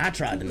saying when I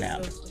tried to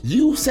nap.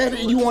 You said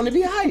you want to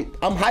be hyped.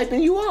 I'm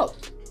hyping you up.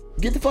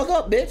 Get the fuck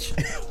up, bitch.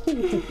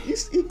 You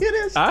hear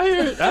this? I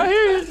hear it. I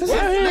hear it.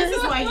 I hear This it.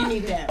 is why you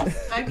need that.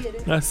 I get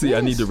it. I see. I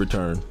need to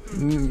return.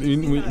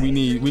 We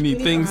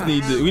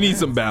need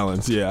some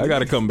balance. Yeah, I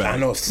gotta come back. I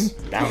know.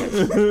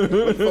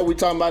 Balance. What we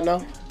talking about now?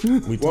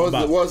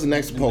 What was the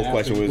next poll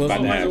question we was about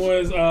to It ask?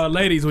 was,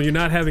 ladies, when you're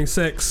not having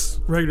sex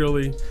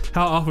regularly,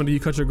 how often do you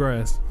cut your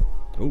grass?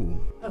 Ooh,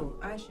 Oh,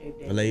 I shaved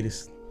the it.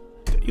 ladies.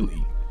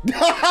 Daily. Every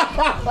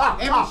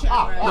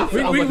shower.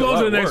 We can go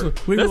to the next one.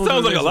 That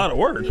sounds like a lot of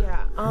work.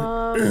 Yeah.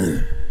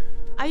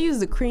 I use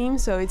the cream,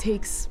 so it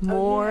takes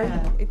more.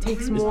 yeah. It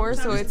takes more,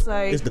 so it's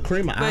like. It's the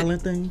cream of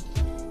island thing.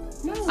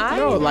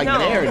 No, like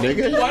there,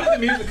 nigga. Why did the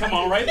music come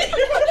on right there?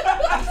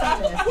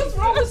 What's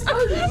wrong with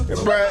sturdy?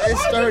 Bruh,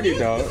 it's sturdy,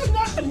 dog. It's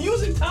not the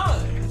music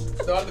time.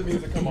 Not the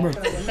music come on.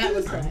 When Matt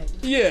was crying.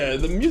 Yeah,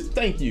 the music.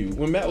 Thank you.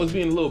 When Matt was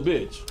being a little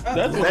bitch.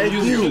 That's what the Thank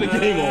music you. should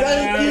have came on.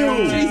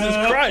 Thank Jesus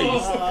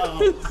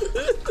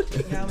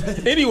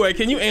Christ. Anyway,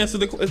 can you answer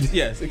the question?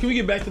 Yes. Can we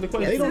get back to the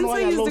question? Since I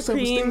use the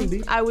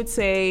cream, I would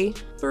say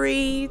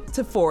 3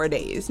 to 4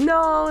 days.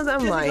 No,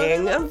 I'm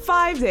lying.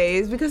 5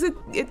 days because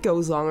it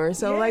goes longer.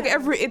 So like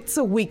it's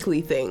a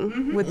weekly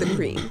thing with the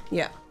cream.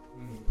 Yeah.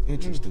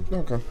 Interesting.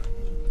 Okay.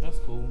 That's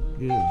cool.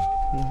 Yeah.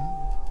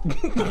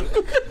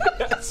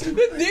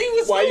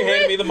 Why you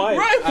handing me the mic?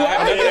 Right.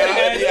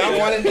 I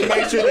wanted to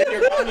make sure that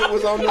your comment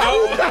was on the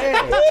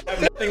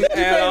Nothing to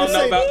add. I don't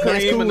know about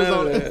cream and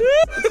none of that.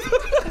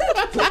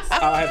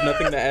 I have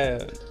nothing to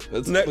add.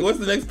 What's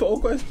the next poll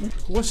question?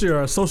 What's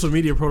your social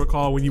media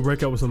protocol when you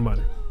break up with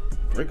somebody?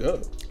 Break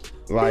up.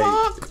 Like,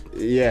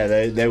 yeah,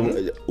 they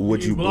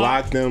would you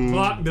block them?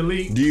 Block,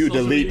 delete. Do you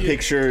social delete media?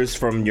 pictures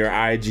from your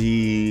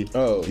IG?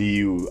 Oh. Do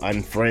you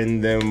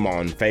unfriend them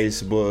on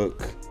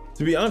Facebook?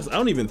 To be honest, I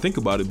don't even think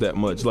about it that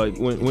much. Like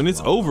when it's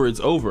over, it's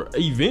over.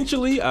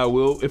 Eventually, I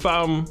will.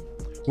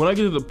 When I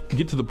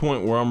get to the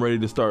point where I'm ready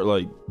to start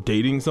like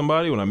dating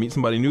somebody, when I meet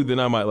somebody new, then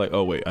I might like,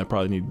 oh wait, I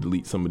probably need to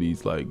delete some of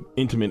these like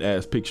intimate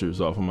ass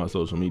pictures off of my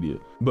social media.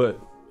 But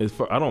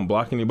I don't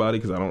block anybody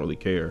because I don't really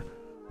care.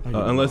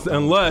 Unless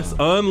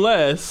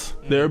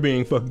they're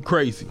being fucking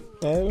crazy.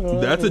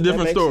 That's a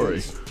different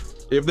story. Sense.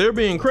 If they're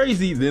being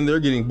crazy, then they're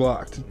getting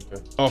blocked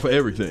off of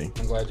everything.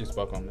 I'm glad you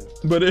spoke on this.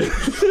 But if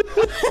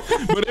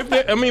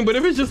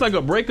it's just like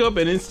a breakup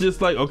and it's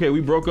just like, okay, we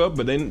broke up,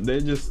 but then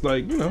they're just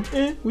like,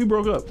 we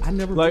broke up. I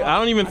never like block- I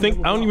don't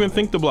even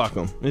think to block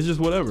them. It's just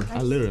whatever.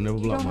 I literally never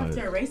You block don't my have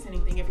to head. erase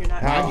anything if you're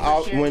not.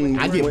 When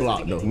I get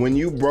blocked though. When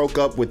you broke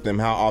up with them,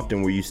 how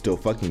often were you still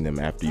fucking them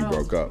after you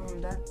broke up?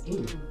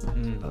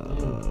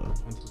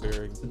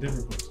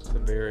 It's a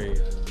very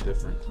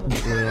different.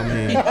 Well, I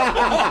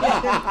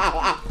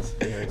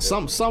mean,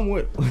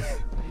 somewhat.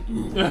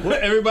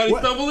 Everybody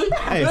stumbling?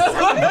 Hey,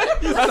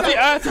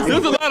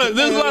 There's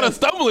a lot of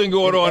stumbling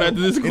going on after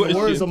this in the question.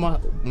 words of my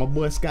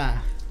boy Sky.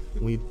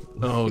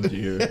 Oh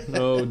dear.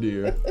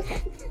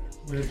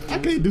 I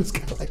can't do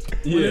Sky like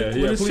that. Yeah.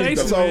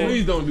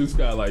 Please don't do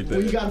Sky like that.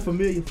 When you got a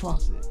familiar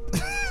faucet.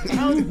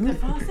 The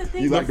faucet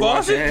thing? You like to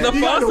wash your hands? The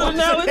faucet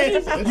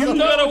analogy? You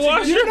gotta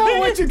wash You your know hands.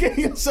 what you get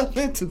yourself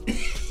into.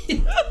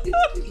 It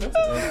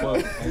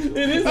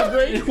is a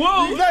great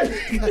quote. I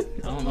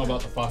don't know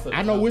about the faucet.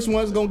 I know which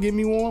one's gonna get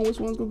me warm, which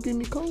one's gonna get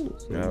me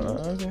cold.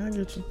 Okay, I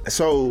get you.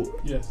 So,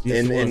 Yes.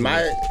 in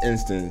my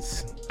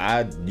instance,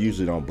 I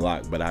usually don't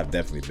block, but I've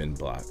definitely been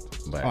blocked.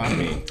 But I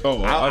mean,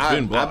 I've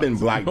been blocked. I've been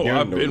blocked during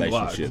I've the been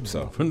relationship,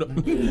 blocked.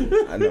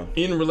 so I know.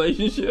 In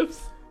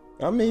relationships?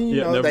 I mean, you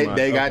know, never they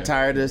mind. got Okay.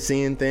 tired of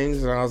seeing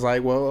things, and I was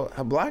like, well,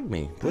 block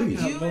me,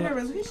 please. You in a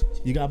relationship?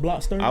 You got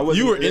blocked, Sturdy?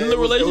 You were in the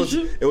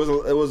relationship? It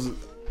was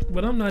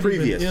But I'm not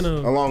previous, even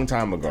in a long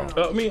time ago.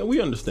 I mean,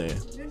 we understand.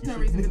 There's no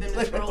reason for them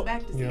to scroll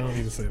back to see. Yeah, I don't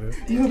need to say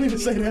that. You don't need to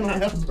say that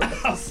on air, bro.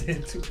 I'll say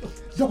it too.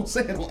 Don't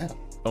say it on air.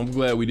 I'm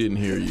glad we didn't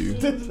hear you.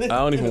 I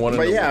don't even want to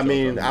know. But yeah, I what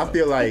mean, y'all I talking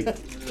feel like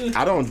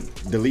I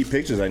don't delete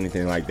pictures or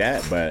anything like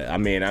that. But I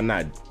mean, I'm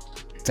not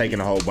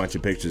taking a whole bunch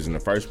of pictures in the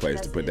first place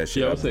to put that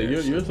shit Yeah, I up would say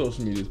there. your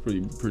social media is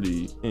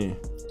pretty.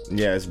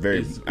 Yeah, it's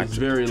very. It's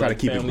very try like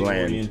to keep it family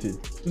bland. oriented.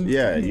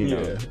 Yeah, you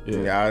know.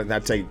 Yeah. I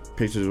take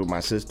pictures with my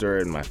sister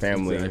and my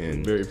family, Exactly.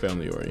 and Very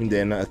family oriented.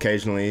 then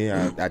occasionally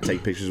I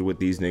take pictures with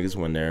these niggas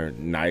when they're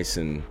nice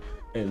and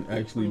And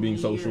actually being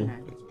social.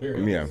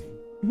 yeah,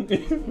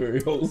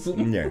 Very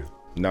wholesome. yeah.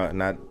 No,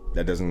 not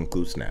that doesn't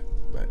include Snap,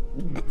 but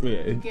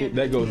Yeah,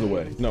 that goes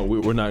away. No,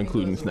 we're not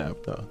including Snap.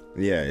 No.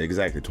 yeah,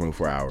 exactly.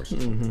 24 hours.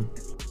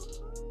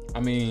 I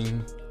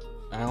mean,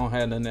 I don't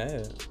have nothing to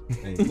add.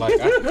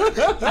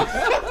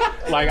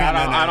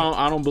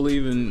 I don't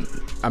believe in.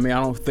 I mean,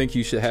 I don't think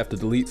you should have to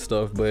delete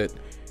stuff, but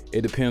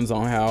it depends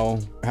on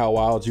how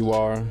wild you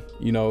are.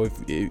 You know,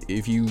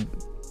 if you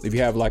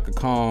have like a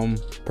calm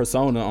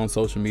persona on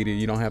social media,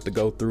 you don't have to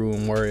go through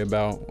and worry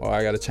about, oh,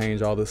 I got to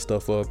change all this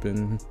stuff up.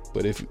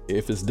 But if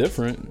it's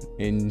different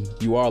and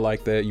you are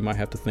like that, you might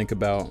have to think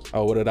about,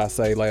 oh, what did I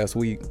say last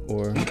week,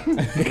 or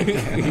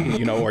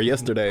or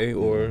yesterday,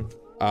 or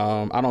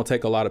I don't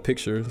take a lot of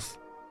pictures.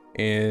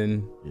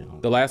 And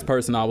the last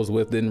person I was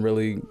with didn't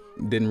really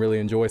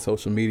enjoy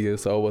social media,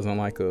 so it wasn't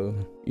like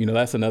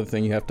that's another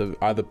thing you have to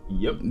either.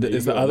 Yep.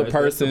 Is the other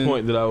person? That's the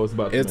point that I was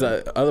about to Is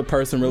make. the other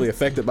person really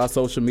affected by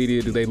social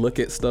media? Do they look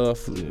at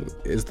stuff?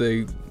 Is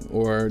they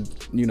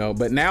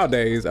But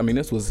nowadays, I mean,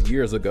 this was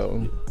years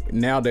ago.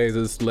 Nowadays,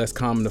 it's less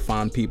common to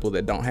find people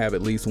that don't have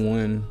at least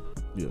one.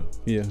 Yeah.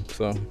 Yeah.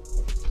 So,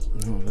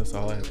 no, that's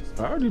all I have.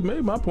 I already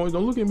made my point.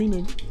 Don't look at me,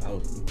 nigga. I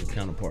was the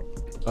counterpart.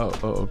 Oh,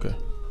 okay.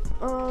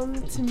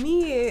 To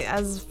me,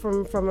 as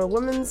from a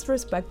woman's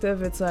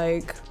perspective, it's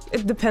like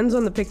it depends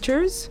on the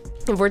pictures.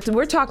 If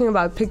we're talking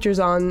about pictures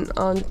on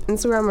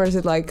Instagram, or is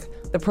it like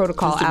the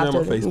protocol Instagram after?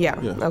 or Facebook,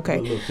 yeah.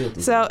 Okay.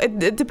 So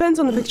it depends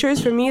on the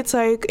pictures. For me, it's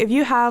like if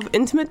you have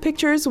intimate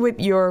pictures with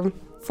your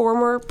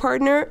former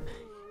partner,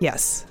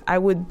 yes, I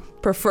would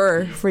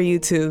prefer for you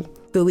to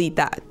delete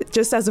that,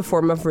 just as a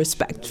form of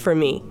respect for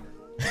me.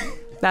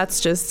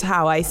 That's just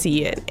how I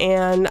see it.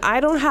 And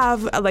I don't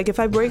have, like, if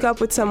I break up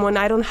with someone,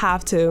 I don't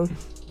have to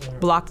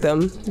block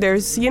them.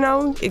 There's,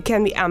 it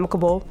can be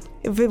amicable.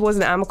 If it was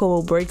an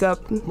amicable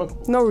breakup,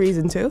 no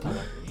reason to.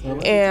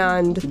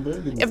 And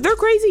if they're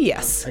crazy,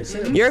 yes,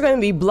 you're going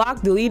to be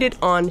blocked, deleted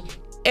on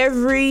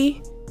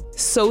every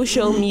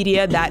social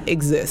media that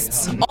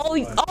exists. All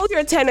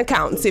your 10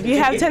 accounts. If you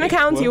have 10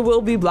 accounts, you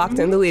will be blocked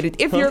and deleted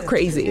if you're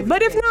crazy.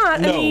 But if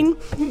not, I mean,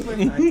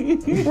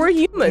 we're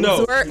humans.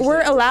 No.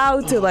 We're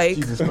allowed to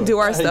do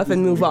our stuff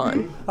and move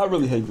on. I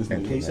really hate this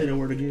nigga. Can you say that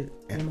word again?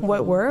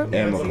 What word?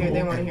 They want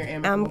to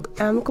hear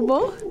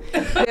Amicable?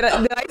 Did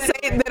I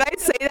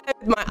say that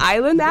with my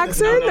island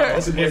accent? No,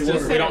 it's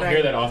just we don't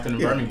hear that often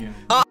in Birmingham.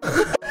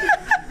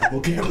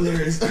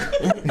 Vocabulary.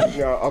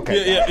 Okay.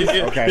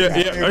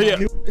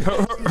 Yeah.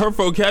 Her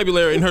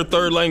vocabulary in her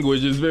third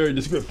language is very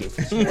descriptive.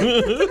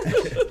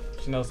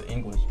 She knows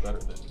English better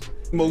than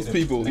Most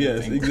people,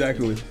 yes,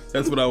 exactly.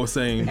 That's what I was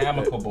saying.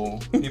 amicable.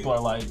 People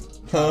are like,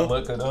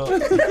 look it up.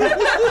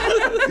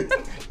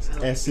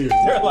 And serious.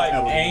 They're like,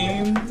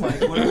 aim.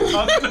 Like, what are you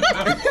talking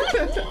about?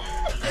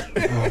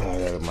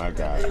 Oh my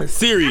God.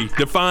 Siri,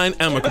 define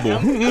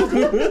amicable.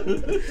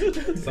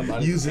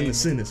 Using the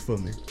sentence for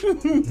me.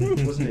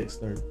 What's next,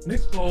 third?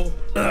 Next poll.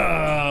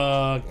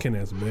 Can't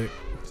answer back.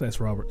 That's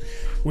Robert.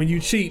 When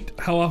you cheat,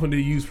 how often do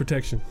you use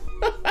protection?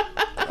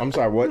 I'm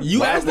sorry, what?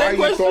 You asked that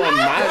question? You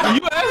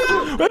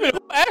asked, wait a minute,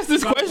 who asked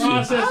this question?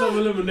 Process of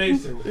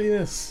elimination.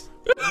 Yes.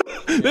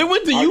 They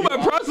went to you by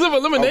process of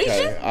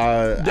elimination? Okay.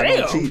 I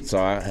don't cheat, so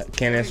I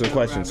can't answer the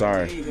question.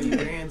 Sorry.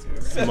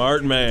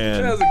 Smart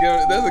man. That's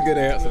a good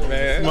answer,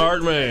 man.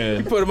 Smart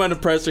man. Put him under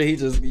pressure. He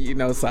just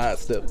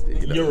sidestepped.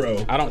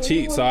 Euro. I don't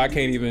cheat, so I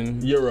can't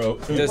even. Euro.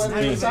 Just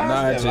I mean,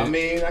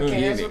 I can't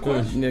answer the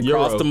question.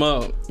 Crossed him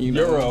up.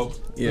 Euro.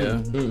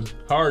 Yeah.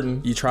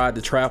 Harden. You tried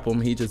to trap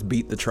him. He just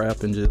beat the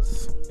trap and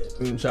just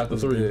shot the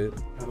three. Good.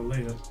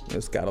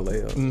 Just got a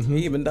layup.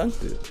 He even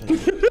dunked it.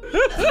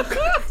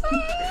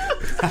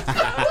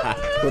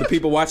 For the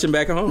people watching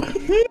back at home.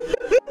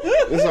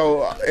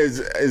 So,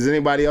 is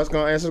anybody else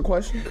gonna answer the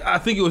question? I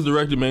think it was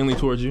directed mainly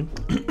towards you.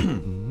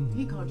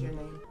 He called your name.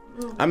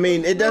 I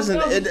mean, it doesn't.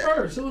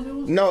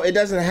 No, it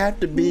doesn't have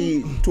to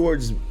be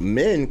towards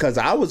men because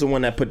I was the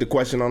one that put the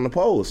question on the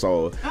poll.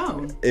 So,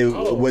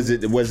 was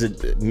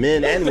it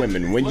men and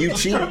women when you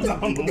cheat?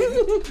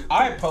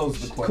 I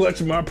posed the question.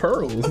 Clutch my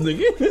pearls,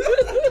 nigga.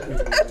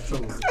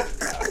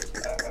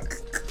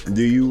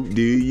 Do you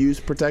use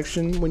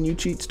protection when you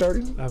cheat,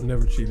 Sturdy? I've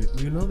never cheated.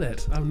 You know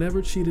that. I've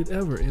never cheated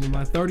ever in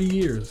my 30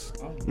 years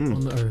on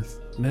the earth.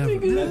 Never.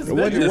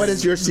 What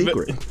is your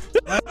secret?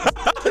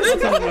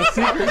 That's not my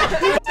secret.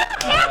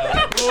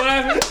 What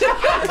happened?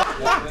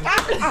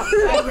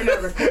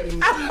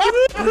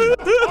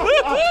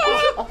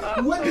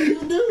 What do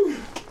you do?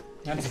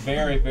 That's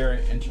very,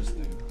 very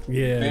interesting.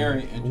 Yeah.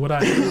 Very interesting. What I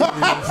do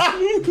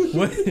is,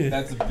 what?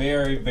 That's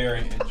very,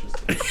 very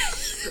interesting.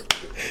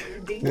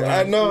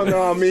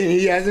 No. I mean,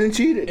 he hasn't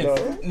cheated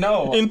though.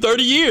 No. In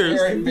 30 years.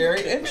 Very,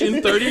 very interesting.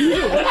 In 30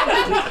 years.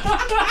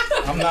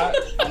 I'm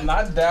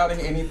not doubting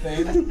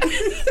anything.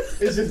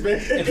 It's just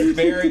It's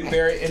very,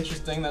 very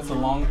interesting. That's a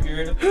long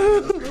period of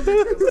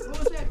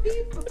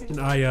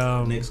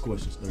time. Next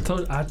question,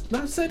 Sturdy. I've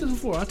said this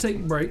before. I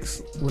take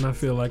breaks when I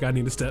feel like I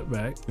need to step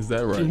back. Is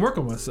that right? And work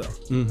on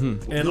myself.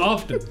 Mm-hmm. And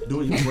often.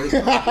 Doing your break.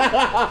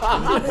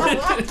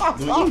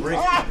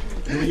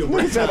 Doing your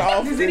break time.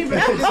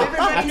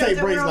 I take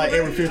breaks like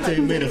every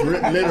 15 minutes,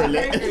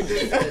 literally.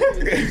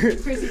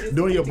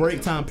 During your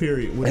break time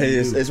period.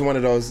 It's one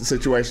of those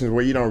situations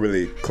where you don't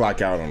really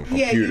clock out on the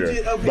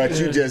computer, but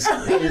you just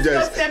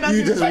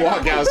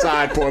walk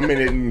outside for a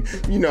minute and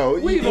you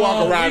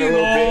walk around a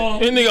little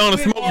bit. And nigga on a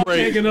smoke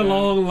break. Taking a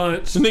long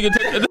lunch. Nigga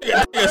take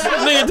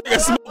a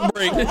smoke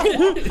break.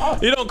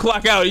 You don't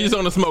clock out. You just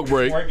on a smoke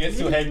break. Work gets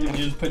too hectic.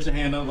 You just put your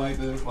hand up like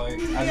this. Like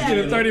I just Get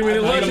a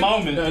 30-minute lunch. I need a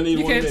moment.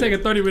 You can't take a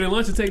 30-minute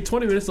lunch and take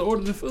 20 minutes to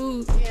order the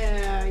food. Yeah.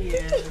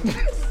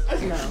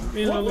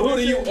 No. What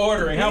are you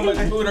ordering? How much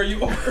food are you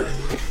ordering?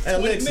 Hey,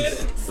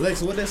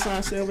 Alexa, what that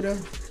sign say over there?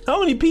 How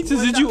many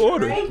pizzas did you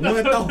order? 1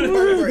 thought per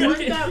break.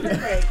 1 thought per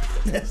break.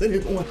 That's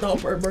it. 1 thought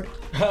per break.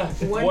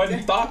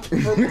 1 thought per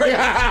break. 1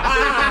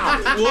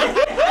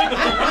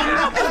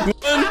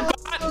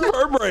 thought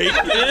per break.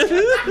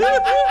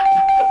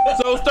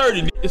 So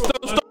sturdy. It's so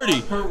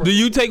sturdy. Do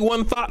you take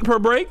 1 thought per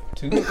break?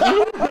 2.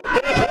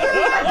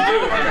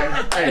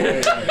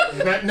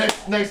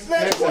 Next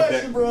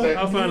question, bro.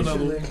 I'll find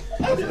another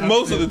one.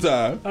 Most of the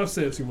time. I've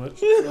said too much.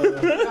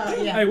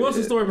 Hey, what's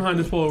the story behind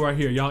this poll right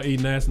here? Y'all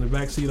eating ass in the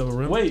backseat of a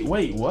rental? Wait,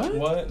 what?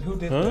 What? Who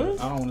did that?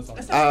 I don't want to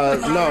talk.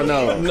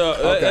 No.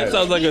 No, that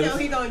sounds like a.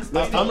 He don't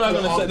explain I'm not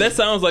gonna say that.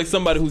 Sounds like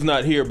somebody who's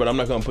not here, but I'm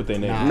not gonna put their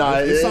name. No,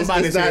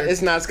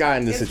 it's not Sky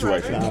in this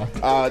situation.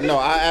 No,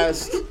 I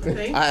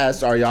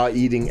asked, are y'all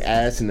eating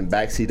ass in the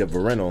backseat of a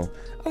rental?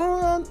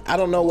 I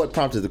don't know what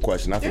prompted the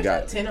question. I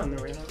forgot. 10 on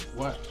the rental.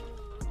 What?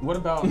 What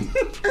about?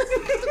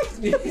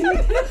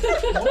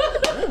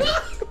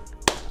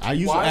 I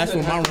used to ask for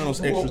my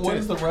rentals extra. What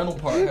is the rental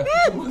part?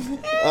 I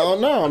don't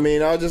know. I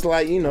mean, I was just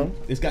like,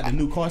 It's got the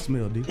new car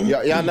smell, dude.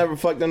 y'all never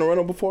fucked in a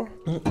rental before?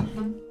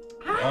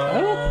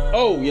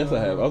 Oh, yes, I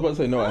have. I was about to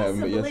say no, I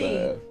haven't, but yes, I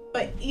have.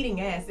 But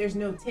eating ass, there's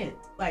no tint.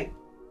 Like,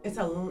 that's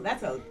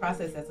a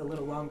process that's a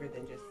little longer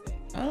than just sex.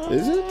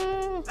 Is it?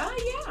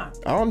 Oh, yeah.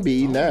 I don't be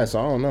eating ass, so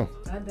I don't know.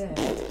 I bet.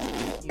 I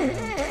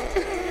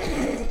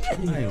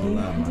ain't gonna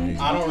lie, my nigga.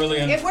 I don't really.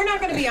 If we're not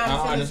going to be I don't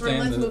honest in this room,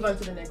 let's understand move on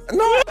to the next.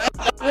 No,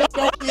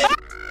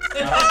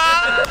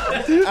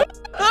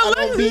 I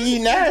don't be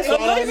eating ass, so I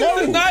don't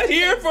Alexis is know. not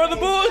here for the I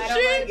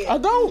bullshit. I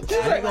don't.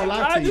 I ain't gonna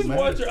lie I to you, just man.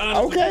 want your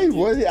honesty. Okay,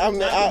 well, I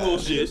mean,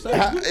 Bullshit.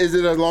 is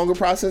it a longer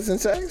process than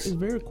sex? It's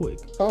very quick.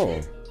 Oh,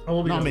 I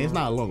won't be No, I there mean, it's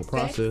long. not a longer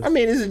process. I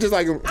mean, is it just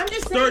like I'm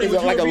just Sturdy, saying.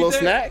 is it like a little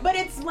snack? But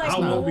it's like I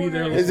won't be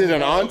there. Is it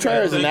an entree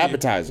or is it an Thank you.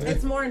 appetizer?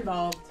 It's more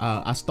involved.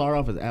 I start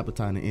off as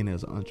appetizer and end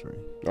as an entree.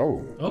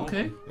 Oh,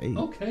 Okay. Hey.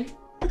 Okay.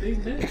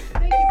 Thank you for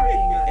being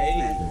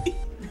honest.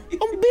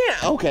 I'm being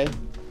okay.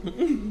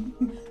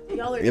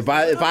 Y'all are If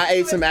I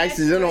ate some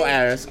accidental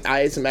ass,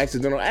 I ate some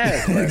accidental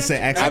ass. You say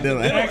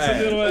accidental.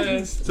 Accidental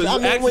ass. So you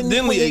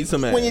accidentally ate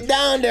some ass. When you're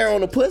down there on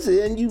the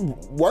pussy and you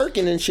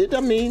working and shit, I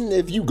mean,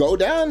 if you go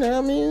down there,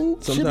 I mean,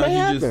 shit may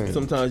happen.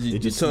 Sometimes your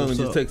just tongue slips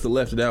just up. takes a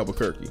left at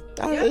Albuquerque.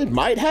 It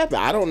might happen.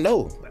 I don't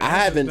know. I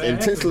haven't bad.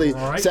 intentionally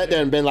Right sat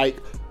there and been like,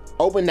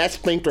 open that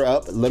sphincter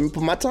up. Let me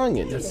put my tongue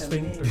in it.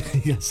 Sphincter.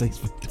 Yes,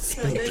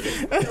 So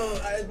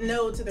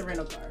no to the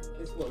rental car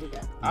is what we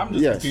got. I'm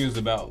just Yes. confused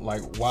about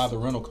like why the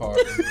rental car.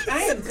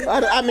 I am too.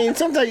 I mean,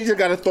 sometimes you just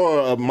gotta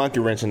throw a monkey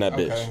wrench in that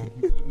bitch.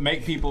 Okay.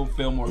 Make people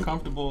feel more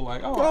comfortable.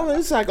 Like, oh, Well,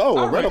 it's like,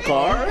 a rental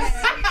car.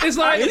 It's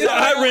like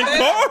I rent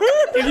car.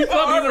 if you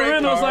fucking in the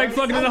rental, it's like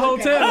fucking in a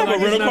hotel. I have a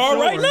Like, it's rental not car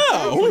right yours.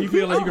 now. So you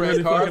feel like you can rent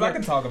really cars. fuck it I up.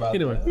 can talk about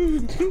Anyway,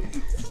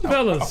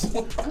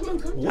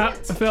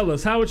 that.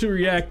 fellas, how would you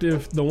react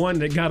if the one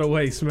that got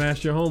away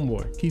smashed your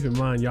homeboy? Keep in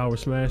mind, y'all were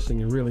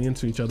smashing and really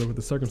into each other, but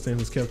the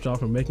circumstances kept y'all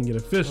from making it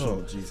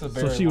official. Jesus.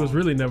 So she was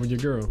really never your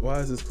girl. Why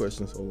is this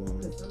question so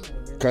long?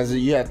 Because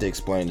you have to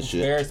explain the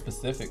shit. Very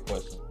specific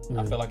question.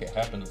 I feel like it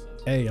happened to someone.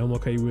 A, I'm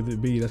okay with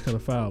it. B, that's kind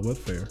of foul, but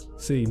fair.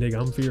 C, nigga,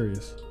 I'm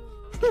furious.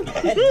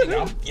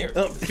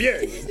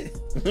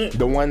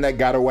 The one that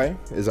got away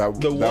is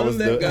that The one was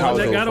that the got- how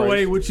That it got was away,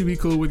 phrased? would you be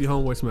cool with your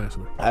homeboy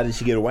smashing her? How did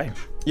she get away?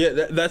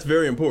 Yeah, that's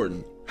very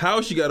important.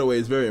 How she got away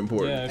is very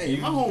important. Yeah, if Hey,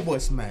 you- my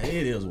homeboy smack.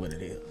 It is what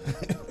it is.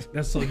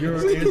 That's so your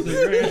answer.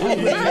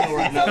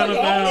 Kind of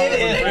foul.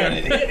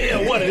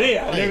 What it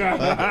is,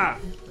 nigga.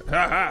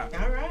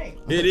 All right.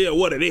 It is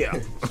what it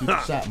is.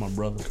 Shot my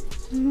brother.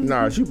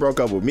 Nah, if she broke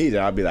up with me,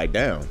 then I'd be like,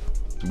 damn.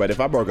 But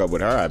if I broke up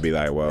with her, I'd be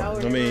like, No, well,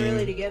 we're never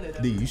really together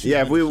though. D, you should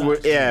yeah. If we shot were,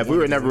 someone. if we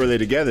were never really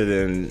together,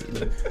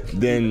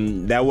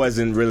 then that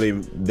wasn't really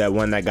that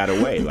one that got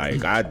away.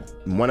 Like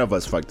one of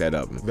us fucked that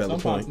up. Valid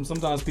point.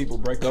 Sometimes people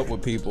break up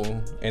with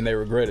people and they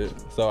regret it.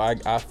 So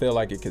I feel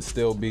like it could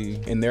still be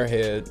in their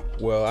head,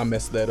 well, I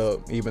messed that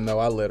up even though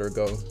I let her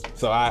go.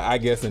 So I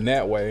guess in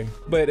that way.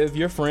 But if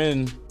your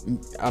friend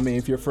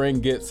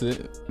gets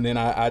it, then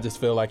I just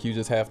feel like you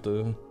just have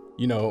to,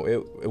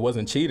 it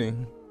wasn't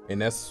cheating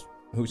and that's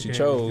who she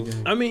chose.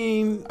 I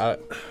mean, I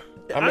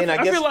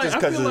guess feel like, just I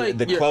because feel of like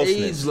the your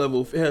closeness. age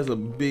level has a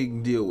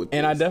big deal with this.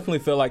 And I definitely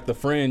feel like the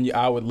friend,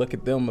 I would look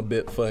at them a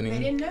bit They funny.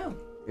 didn't know.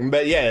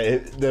 But yeah,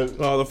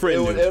 the friend,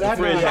 it would the have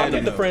to friend be- had How to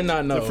could the know. friend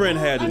not know? The friend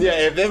had to know.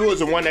 yeah. If it was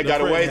the one that got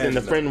friend away, had then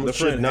the to friend know.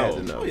 should know.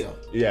 had to know.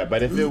 Yeah,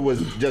 but if it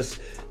was just,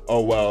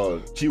 oh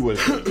well, she was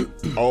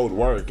old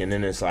work, and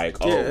then it's like,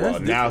 oh Yeah, well, that's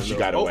now different, she though.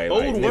 got away.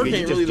 Old Like, work nigga, you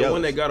ain't just really the jealous.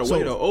 one that got away So,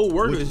 though. Old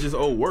work is just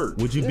old work.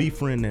 Would you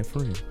befriend that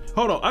friend?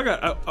 Hold on, I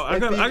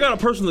got a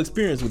personal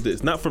experience with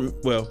this. Not from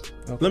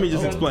let me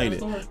just explain it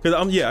because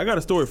I got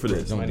a story for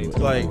this.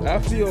 Like I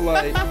feel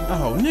like,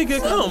 oh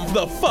nigga, come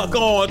the fuck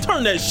on,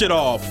 turn that shit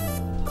off.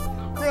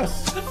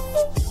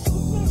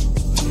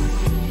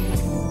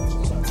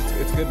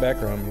 It's good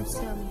background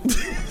music.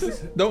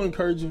 Don't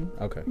encourage him.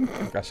 Okay,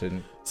 I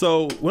shouldn't.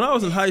 So when I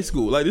was in high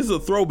school, like this is a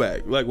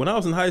throwback. Like when I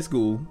was in high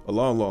school, a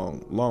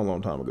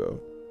long time ago.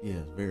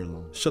 Yeah, very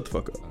long. Shut the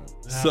fuck up.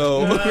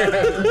 So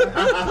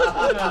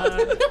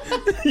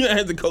you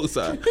had to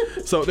co-sign.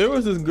 So there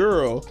was this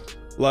girl,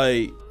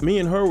 like me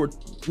and her were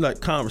like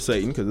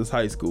conversating because it's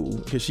high school.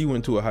 Because she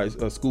went to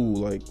a school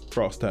like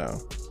across town.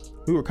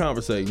 We were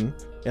conversating,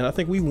 and I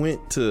think we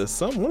went to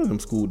one of them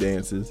school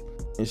dances.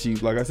 And she,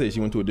 like I said, she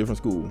went to a different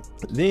school.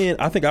 Then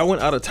I think I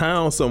went out of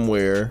town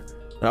somewhere,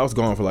 and I was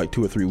gone for like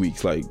 2 or 3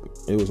 weeks. Like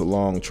it was a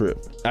long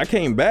trip. I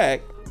came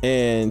back.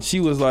 And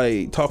she was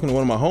like talking to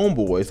one of my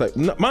homeboys.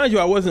 Like, mind you,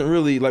 I wasn't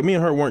really like, me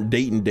and her weren't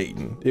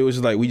dating. It was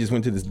just like we just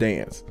went to this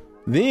dance.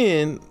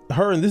 Then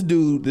her and this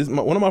dude,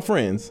 one of my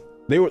friends,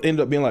 they would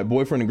end up being like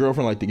boyfriend and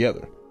girlfriend like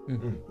together.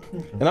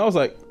 And I was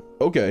like,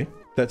 okay,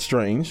 that's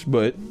strange,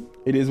 but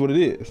it is what it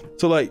is.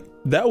 So like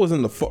that was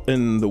in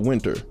the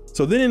winter.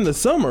 So then in the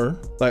summer,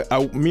 like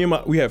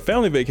we had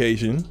family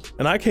vacation,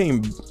 and I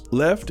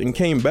left and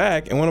came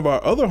back, and one of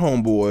our other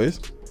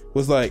homeboys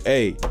was like,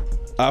 hey,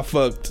 I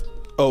fucked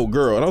oh,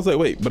 girl. And I was like,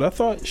 wait, but I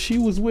thought she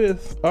was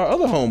with our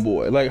other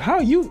homeboy. Like, how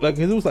you, like,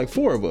 'cause it was like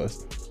 4 of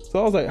us. So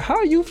I was like,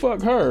 how you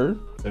fuck her?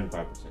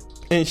 75%.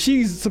 And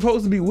she's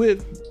supposed to be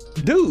with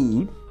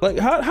dude. Like,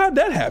 how'd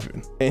that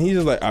happen? And he's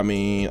just like, I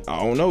mean,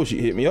 I don't know.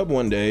 She hit me up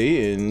one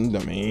day and,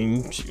 I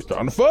mean, she was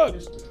trying to fuck.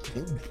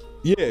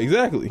 Yeah,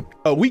 exactly.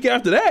 A week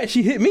after that,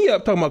 she hit me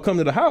up talking about coming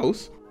to the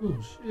house. Oh,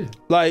 shit.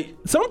 Like,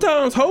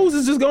 sometimes hoes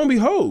is just gonna be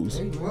hoes.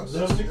 We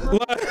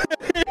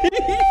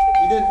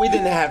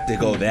didn't have to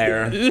go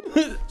there.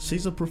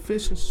 She's a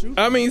proficient shooter.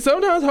 I mean,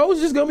 sometimes hoes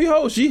just gonna be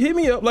hoes. She hit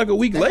me up like a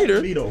week later.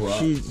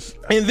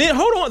 And then,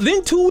 hold on,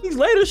 then 2 weeks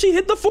later, she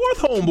hit the 4th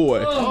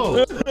homeboy.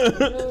 Oh.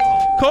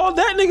 Called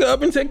that nigga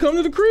up and said, come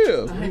to the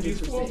crib.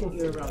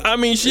 I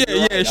mean,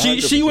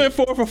 she went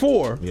 4 for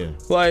 4. Yeah.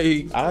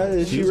 Like,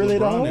 she really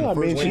don't know. I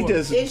mean, she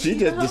just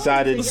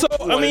decided. So,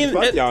 I mean,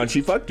 fuck y'all, and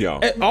she fucked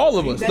y'all. All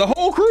of us, the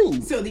whole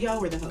crew. So y'all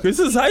were the hosts. This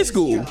is high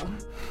school.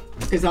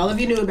 Because all of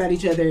you knew about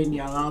each other and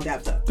y'all all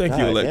got fucked. Thank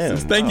you,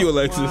 Alexis. Thank you,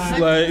 Alexis.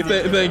 Like,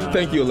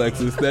 thank you,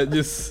 Alexis. That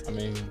just, I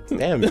mean,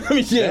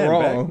 she ain't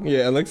wrong. Back.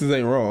 Yeah, Alexis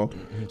ain't wrong.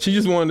 She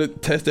just wanted to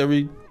test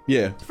every,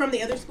 From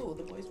the other school,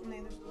 the boys from the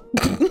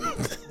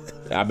other school.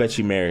 I bet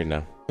she married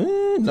now.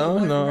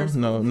 No, she's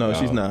not. No,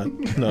 she's not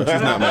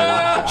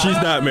married. She's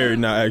not married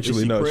now,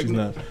 actually. No, she's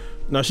not.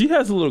 No, she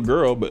has a little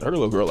girl, but her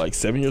little girl like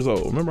 7 years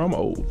old. Remember, I'm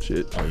old.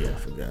 Shit. Oh yeah, I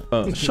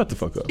forgot. Shut the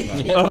fuck up.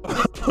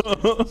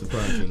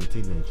 Surprised you're a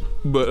teenager.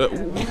 But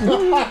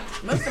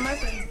most of my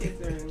friends'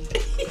 kids are.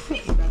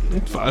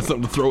 Find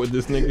something to throw at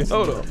this nigga.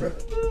 Hold on.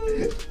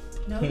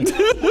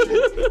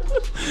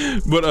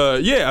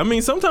 But yeah, I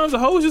mean, sometimes a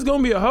hoe is just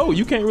gonna be a hoe.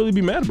 You can't really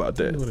be mad about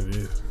that. What it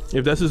is.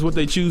 If that's just what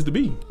they choose to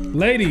be.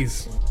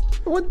 Ladies,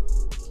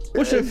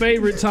 what's your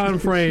favorite time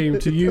frame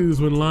to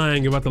use when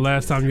lying about the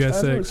last time you had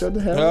sex? Shut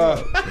the hell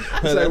up.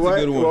 That's a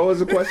good one. What was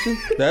the question?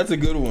 That's a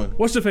good one.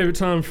 What's your favorite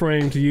time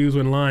frame to use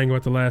when lying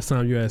about the last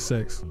time you had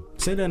sex?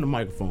 Say that in the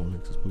microphone,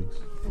 Alexis, please.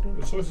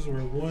 The choices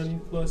were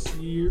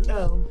 1+ years,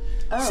 Oh.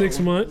 6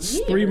 months,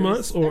 Years. 3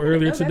 months, or earlier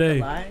No, that's a today.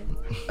 lie.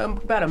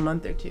 About a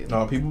month or 2.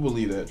 No, people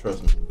believe that.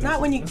 Trust me.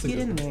 Not when you get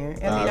in there.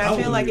 I mean, I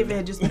feel like if it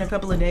had just been a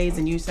couple of days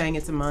and you saying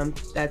it's a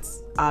month,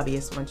 that's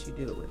obvious once you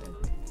do it with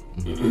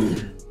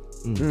it.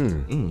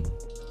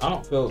 I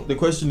don't feel. The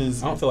question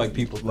is, I don't feel like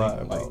people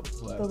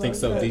think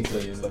so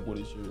deeply. Like, what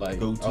is your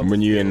Like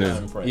When you in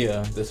the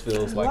yeah, this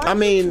feels like. I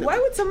mean, Why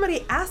would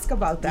somebody ask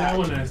about that?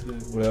 want to ask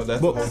this. Well,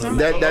 that's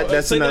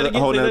that's another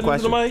whole nother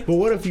question. But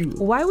what if you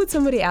Why would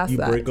somebody ask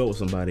that? break up with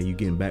somebody and you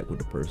getting back with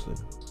the person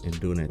and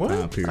during that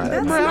time period?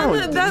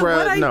 That's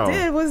what I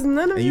did was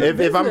none of your If I'm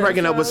business,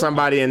 breaking up with so-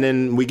 somebody and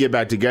then we get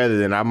back together,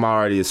 then I'm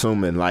already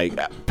assuming like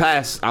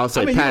past. I'll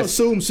say I mean, you past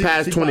assume she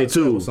past probably slept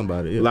 22. with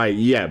somebody,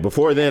 yeah. Like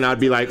before then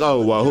I'd be like,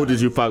 oh well, who did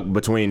you fuck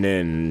between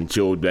then? And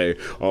she'll be,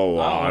 oh.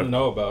 I don't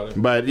know about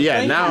it. But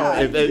now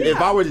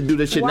if I were to do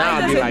this shit now,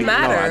 I'd Why be does it like,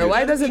 matter? no.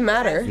 Why does it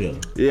matter?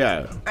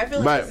 Yeah. I feel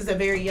like But- this is a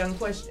very young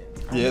question.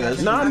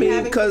 No, I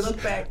mean, because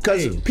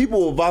because people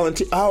will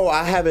volunteer. Oh,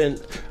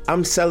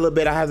 I'm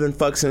celibate. I haven't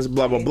fucked since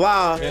blah blah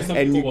blah. some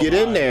And you people get will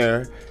in lie.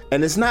 there,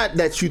 and it's not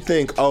that you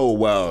think, oh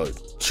well,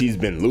 she's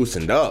been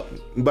loosened up,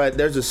 but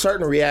there's a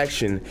certain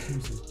reaction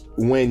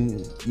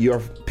when you're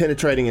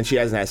penetrating and she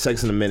hasn't had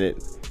sex in a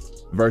minute,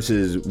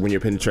 versus when you're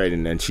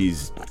penetrating and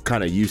she's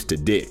kind of used to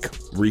dick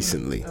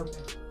recently. Okay.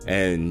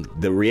 And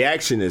the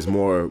reaction is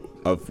more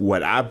of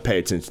what I pay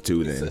attention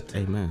to then.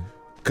 Amen.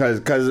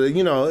 Cause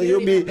you know you you'll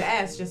don't even be. have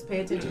to ask, just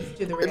pay attention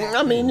to the reaction.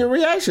 I mean, your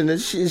reaction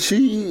is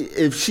she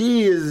if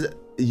she is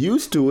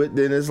used to it,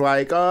 then it's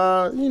like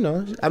you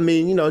know. I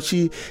mean, you know,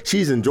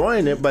 she's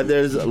enjoying it, but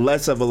there's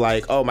less of a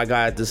like, oh my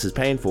god, this is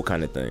painful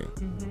kind of thing.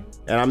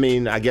 And I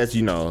mean, I guess,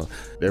 you know,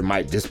 there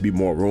might just be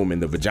more room in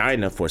the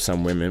vagina for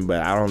some women,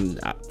 but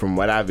from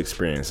what I've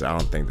experienced, I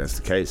don't think that's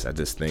the case. I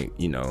just think,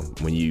 you know,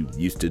 when you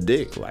used to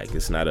dick, like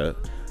it's not a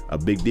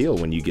big deal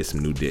when you get some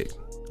new dick.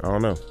 I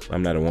don't know.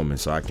 I'm not a woman,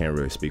 so I can't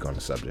really speak on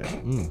the subject.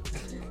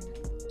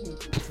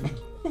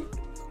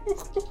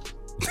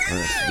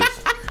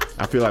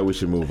 I feel like we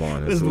should move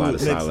on. There's a lot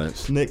of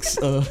silence. Next,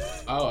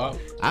 I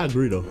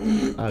agree though.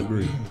 I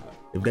agree.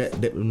 If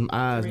that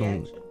eyes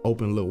don't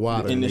open a little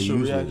wider than they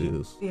usually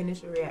is. The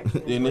initial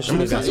reaction. The initial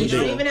You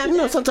don't even have You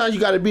know, to. sometimes you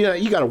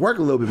gotta work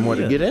a little bit more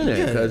to get in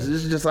there, because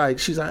it's just like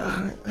she's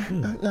like,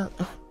 no,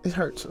 it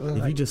hurts.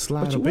 If you just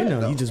slide you up in wet,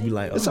 there, though. you just be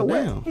like, It's oh so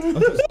wet. damn.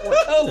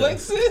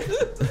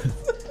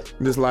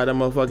 Just light that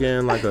motherfucker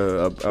in like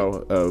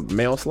a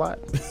mail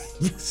slot.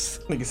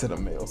 Nigga said a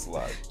male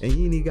slot. And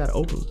you ain't even gotta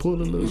pull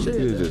a little shit.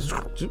 You just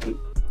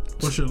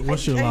What's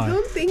your lie? I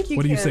don't think you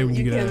What do can, you say when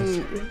you get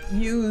can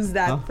use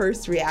that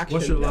first reaction.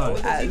 What's your lie?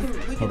 though,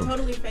 as- We can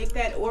totally fake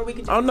that, or we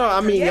can. oh no,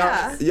 I mean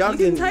yeah, y'all you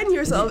can. can tighten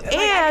yourself,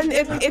 and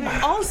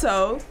it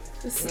also,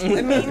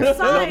 I mean, size,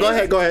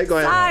 No, go ahead.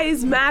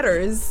 size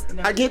matters.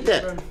 I get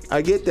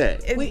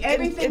that.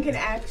 Everything can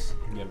act.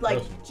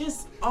 Like,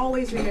 just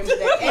always remember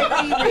that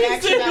every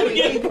reaction that we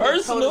give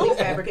is totally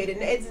fabricated.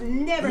 It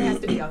never has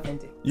to be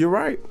authentic. You're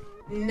right.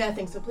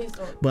 Nothing. So please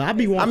don't. But I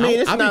be I mean,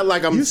 it's not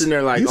like I'm sitting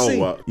there like, you go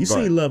seen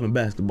ahead. Love and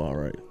Basketball,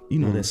 right? You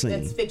know that scene.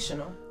 That's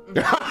fictional.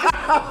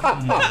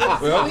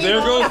 Well, there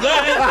goes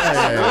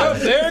that. Well,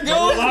 there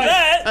goes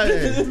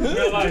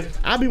that.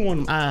 I be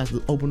wanting my eyes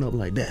to open up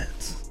like that.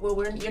 Well,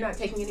 you're not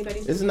taking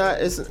anybody's. It's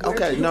not. It's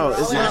okay. No,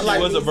 it's not She like.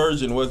 was a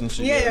virgin, wasn't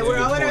she? Yeah, we're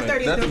all in our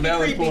 30s. That's a Don't be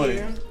valid creepy point.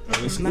 here.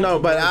 No,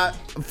 but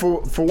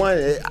for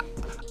one,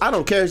 I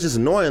don't care. It's just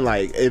annoying.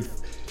 Like if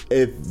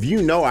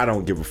you know I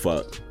don't give a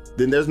fuck,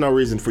 then there's no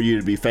reason for you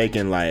to be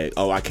faking like,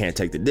 oh, I can't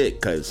take the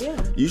dick, because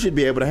you should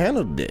be able to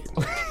handle the dick.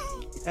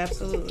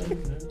 Absolutely.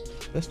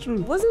 That's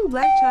true. Wasn't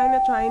Black China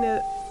trying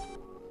to?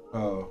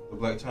 Oh, the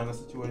Black China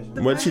situation.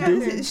 What'd she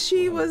do?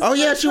 She was. Oh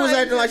yeah, she was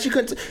acting like she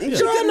couldn't.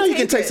 Sure, I know you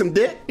can take some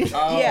dick.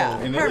 Yeah,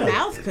 her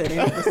mouth couldn't.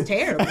 It was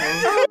terrible.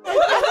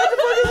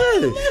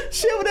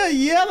 She over there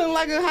yelling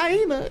like a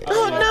hyena.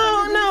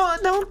 Oh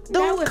no,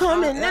 don't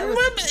come in.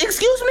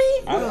 Excuse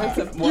me.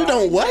 You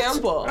don't what?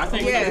 I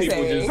think some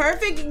people just.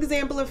 Perfect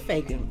example of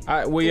faking.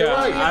 I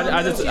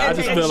just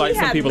feel like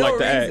some people like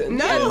to act.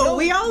 No,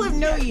 we all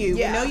know you.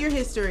 We know your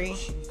history.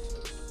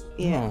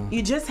 Yeah,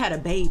 you just had a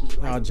baby.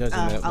 Like,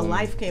 a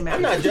life came out.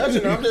 I'm not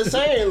judging her. I'm just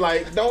saying,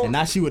 like, don't. And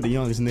now she with the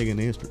youngest nigga in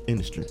the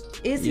industry.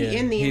 Is he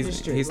in the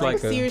industry? He's like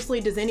seriously,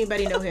 does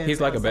anybody know him?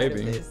 he's like a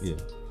baby. Yeah.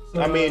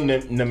 I mean,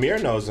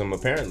 Namir knows him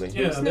apparently.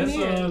 Yeah, that's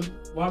YBN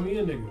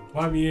nigga.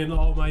 YBN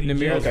Almighty.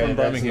 Namir's Okay, from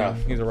that's Birmingham.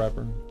 enough. He's a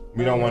rapper.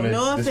 We don't want to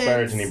No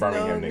disparage offense. any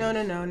Birmingham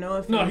niggas. No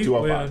offense. No, he's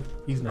 205.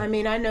 he's not. I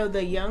mean, I know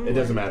the young. It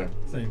doesn't matter.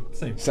 Same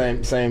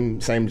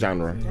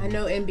genre. I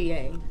know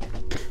NBA.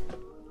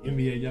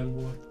 NBA young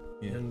boy.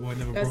 Young boy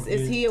never broke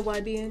Is in. he a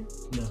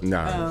YBN?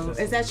 No. Oh,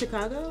 is that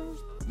Chicago?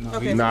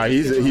 Okay. Nah,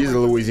 he's a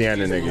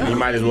Louisiana nigga. He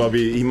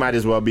might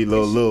as well be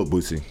Lil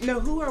Boosie. No,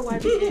 who are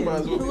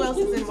YBN? Who else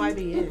is in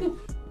YBN?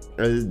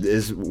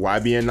 It's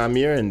YBN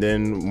Namir and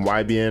then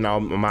YBN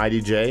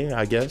Almighty J,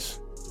 I guess.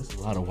 There's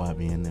a lot of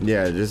YBN there.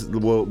 Yeah, just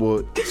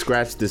we'll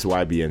scratch this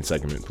YBN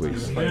segment,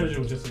 please. The manager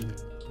was just in there.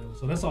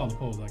 So that's all the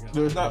polls I got.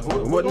 There's not.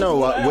 What? No.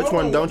 Which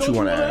one don't you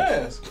want to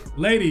ask?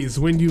 Ladies,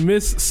 when you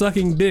miss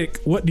sucking dick,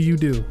 what do you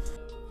do?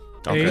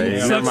 Okay,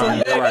 Suck never some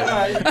mind. dick. All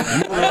right.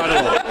 Moving right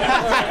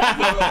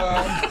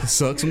along.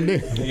 Suck some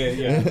dick.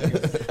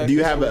 Do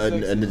you have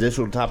an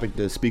additional topic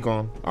to speak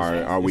on, or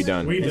are we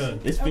done? We done.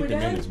 It's 50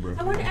 minutes, bro.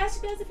 I wanted to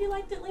ask you guys if you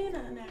liked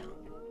Atlanta now.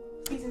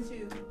 Season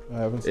 2. I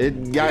haven't seen It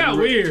It got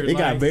weird. It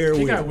got very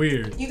It weird. got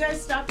weird. You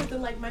guys stopped at the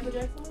Michael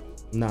Jackson one?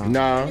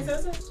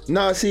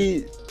 No.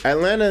 See,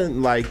 Atlanta,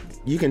 like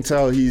you can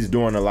tell he's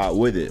doing a lot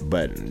with it,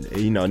 but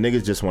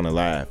niggas just want to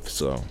laugh.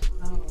 So,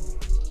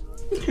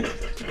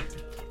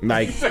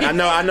 like, I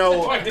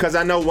know, because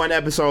I know one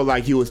episode,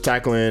 like he was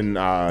tackling.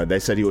 They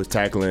said he was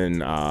tackling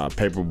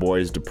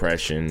Paperboy's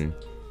depression,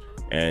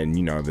 and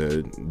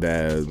the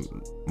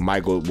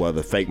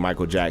fake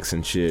Michael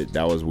Jackson shit.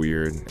 That was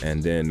weird,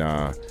 and then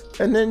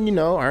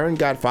Aaron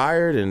got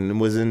fired and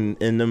was in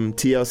them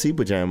TLC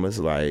pajamas.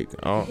 Like,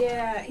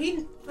 Yeah,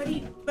 he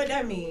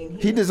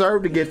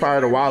deserved to get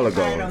fired a while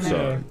ago.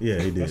 So Yeah,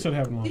 he did. That should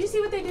happen. Did you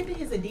see what they did to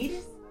his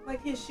Adidas?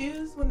 Like his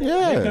shoes when they They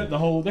yeah, had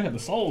the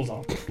soles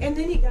off. And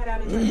then he got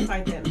out and tried to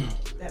fight them.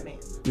 That man.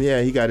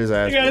 yeah, he got his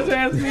ass. And they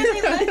left him in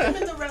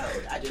the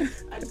road. I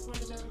just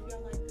wanted to know if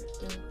y'all like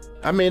this.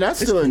 I mean, I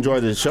still enjoy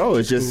the show.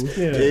 It's just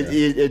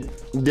it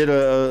did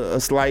a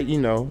slight,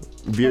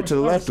 veer to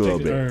the left a little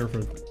bit.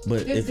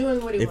 But Just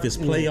doing what he if it's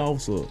wants.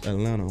 playoffs or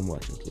Atlanta, I'm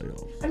watching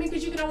playoffs. I mean,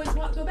 because you can always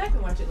go back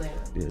and watch Atlanta.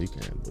 Yeah, you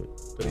can,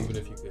 But even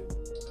if you could.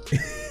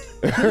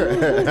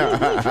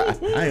 I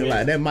ain't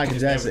like that Michael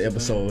Jackson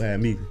episode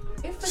had me.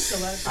 It freaks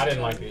a lot of I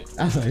didn't like it.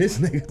 I was like, this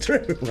nigga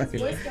tripping right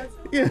Boy now. Scouts.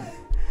 Yeah.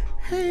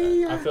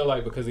 Hey, I feel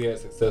like because he had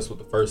success with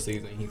the first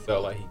season, he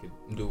felt like he could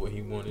do what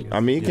he wanted. I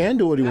mean, he can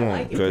do what he I wants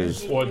like it.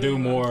 because Or do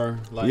more.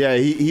 Like,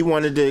 he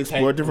wanted to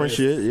explore take different risks.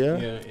 shit.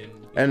 Yeah.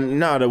 And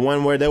no, the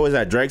one where they was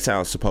at Drake's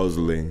house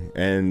supposedly,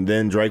 and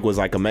then Drake was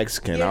like a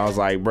Mexican. I was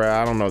like, bruh,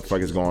 I don't know what the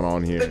fuck is going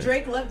on here. But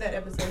Drake loved that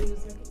episode. He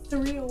was like, it's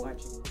surreal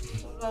watching.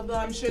 Blah, blah,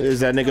 I'm sure Is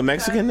that nigga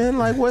Mexican then?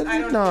 Like what? I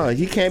don't No,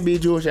 he can't be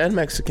Jewish and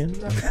Mexican.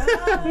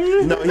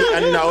 No,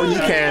 he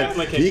can't.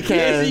 He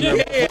can.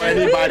 For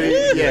anybody,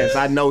 yes,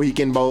 I know he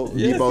can both.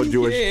 He both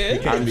Jewish.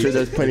 I'm sure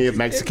there's pently of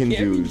Mexican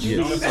Jews.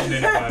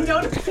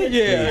 Don't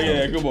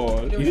Yeah, come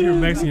on. If you're a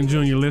Mexican Jew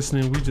and you're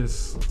listening,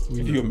 If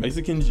you're a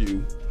Mexican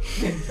Jew.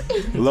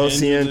 Lo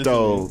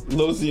siento,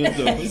 Lo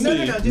siento.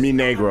 No, just mi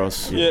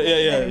negros.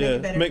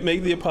 Yeah.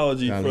 Make the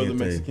apology for the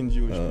Caliente. Mexican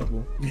Jewish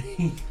people.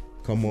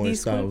 come on,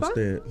 style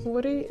Disculpa? instead.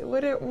 What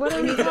are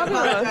we talking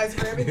about? apologize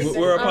for everything.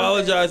 We're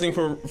apologizing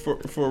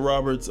for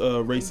Robert's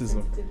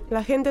racism.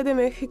 La gente de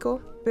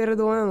México,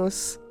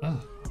 perdónanos.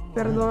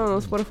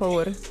 Perdónanos, por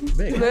favor.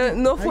 Babe,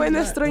 No fue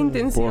nuestra Por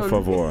intención.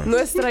 favor,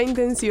 Nuestra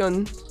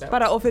intención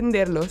para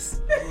ofenderlos.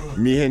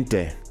 mi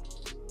gente,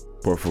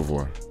 por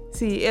favor.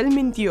 Sí, él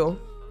mintió.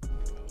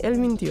 Él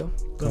mintió.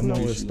 come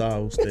on,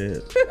 style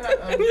instead.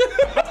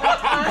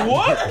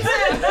 What?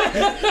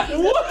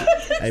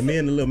 Hey, me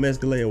and the little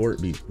mescalade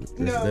work beef.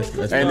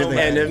 That's And my if, thing.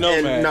 and if, No,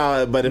 and, man.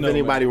 no, but if No,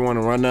 anybody want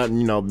to run up,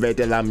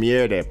 vete la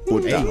mierda,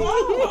 puta.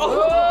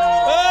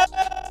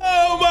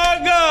 Oh my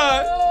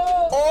God!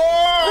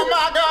 Oh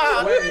my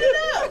God!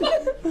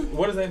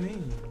 What does that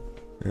mean?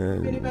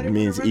 It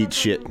means eat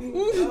shit.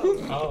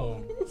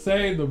 Oh.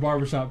 Say the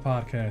barbershop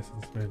podcast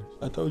in Spanish.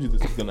 I told you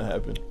this was gonna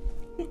happen.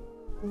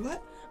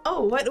 What?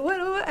 Oh, what?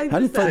 How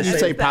do you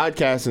say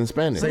podcast in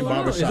Spanish? Say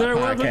barbershop Is there a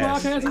word for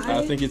podcast. podcast?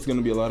 I think it's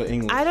gonna be a lot of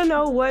English. I don't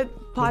know what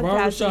podcast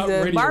barbershop is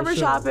in. radio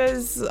Barbershop show.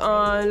 is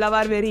on La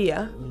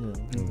Barberia.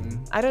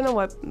 I don't know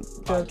what.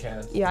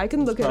 Podcast. Yeah, I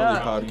can look it Probably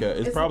up. podcast.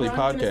 It's Is probably LeBron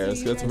gonna see podcast.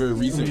 you That's a guys very soon?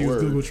 recent Use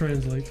Google word.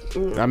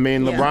 Translate. I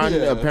mean, Yeah. LeBron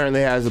Yeah.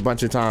 apparently has a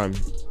bunch of time.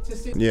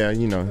 Yeah,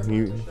 you know,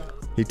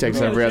 he takes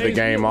every other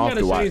game off to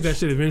We gotta watch. change that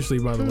shit eventually,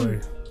 by the way.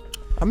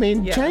 I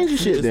mean, Yeah. change your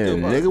shit then,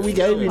 still nigga. We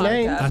gave you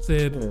name. Podcast. I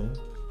said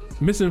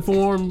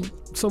misinformed.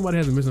 Somebody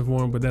has a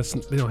misinformed, but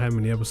they don't have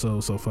many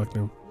episodes, so fuck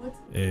them.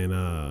 And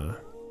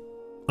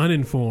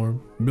uninformed.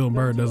 Bill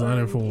Burr does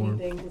uninformed.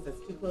 That's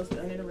too close to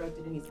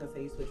uninterrupted, and he's gonna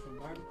say you switch from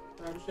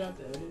barbershop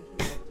to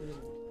uninterrupted.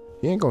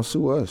 He ain't gonna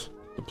sue us.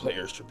 The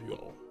Players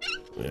Tribunal.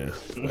 Yeah.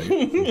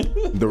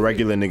 The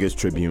regular niggas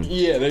Tribune.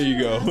 Yeah, there you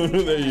go.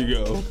 There you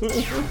go.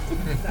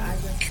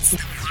 It's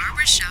the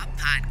Barbershop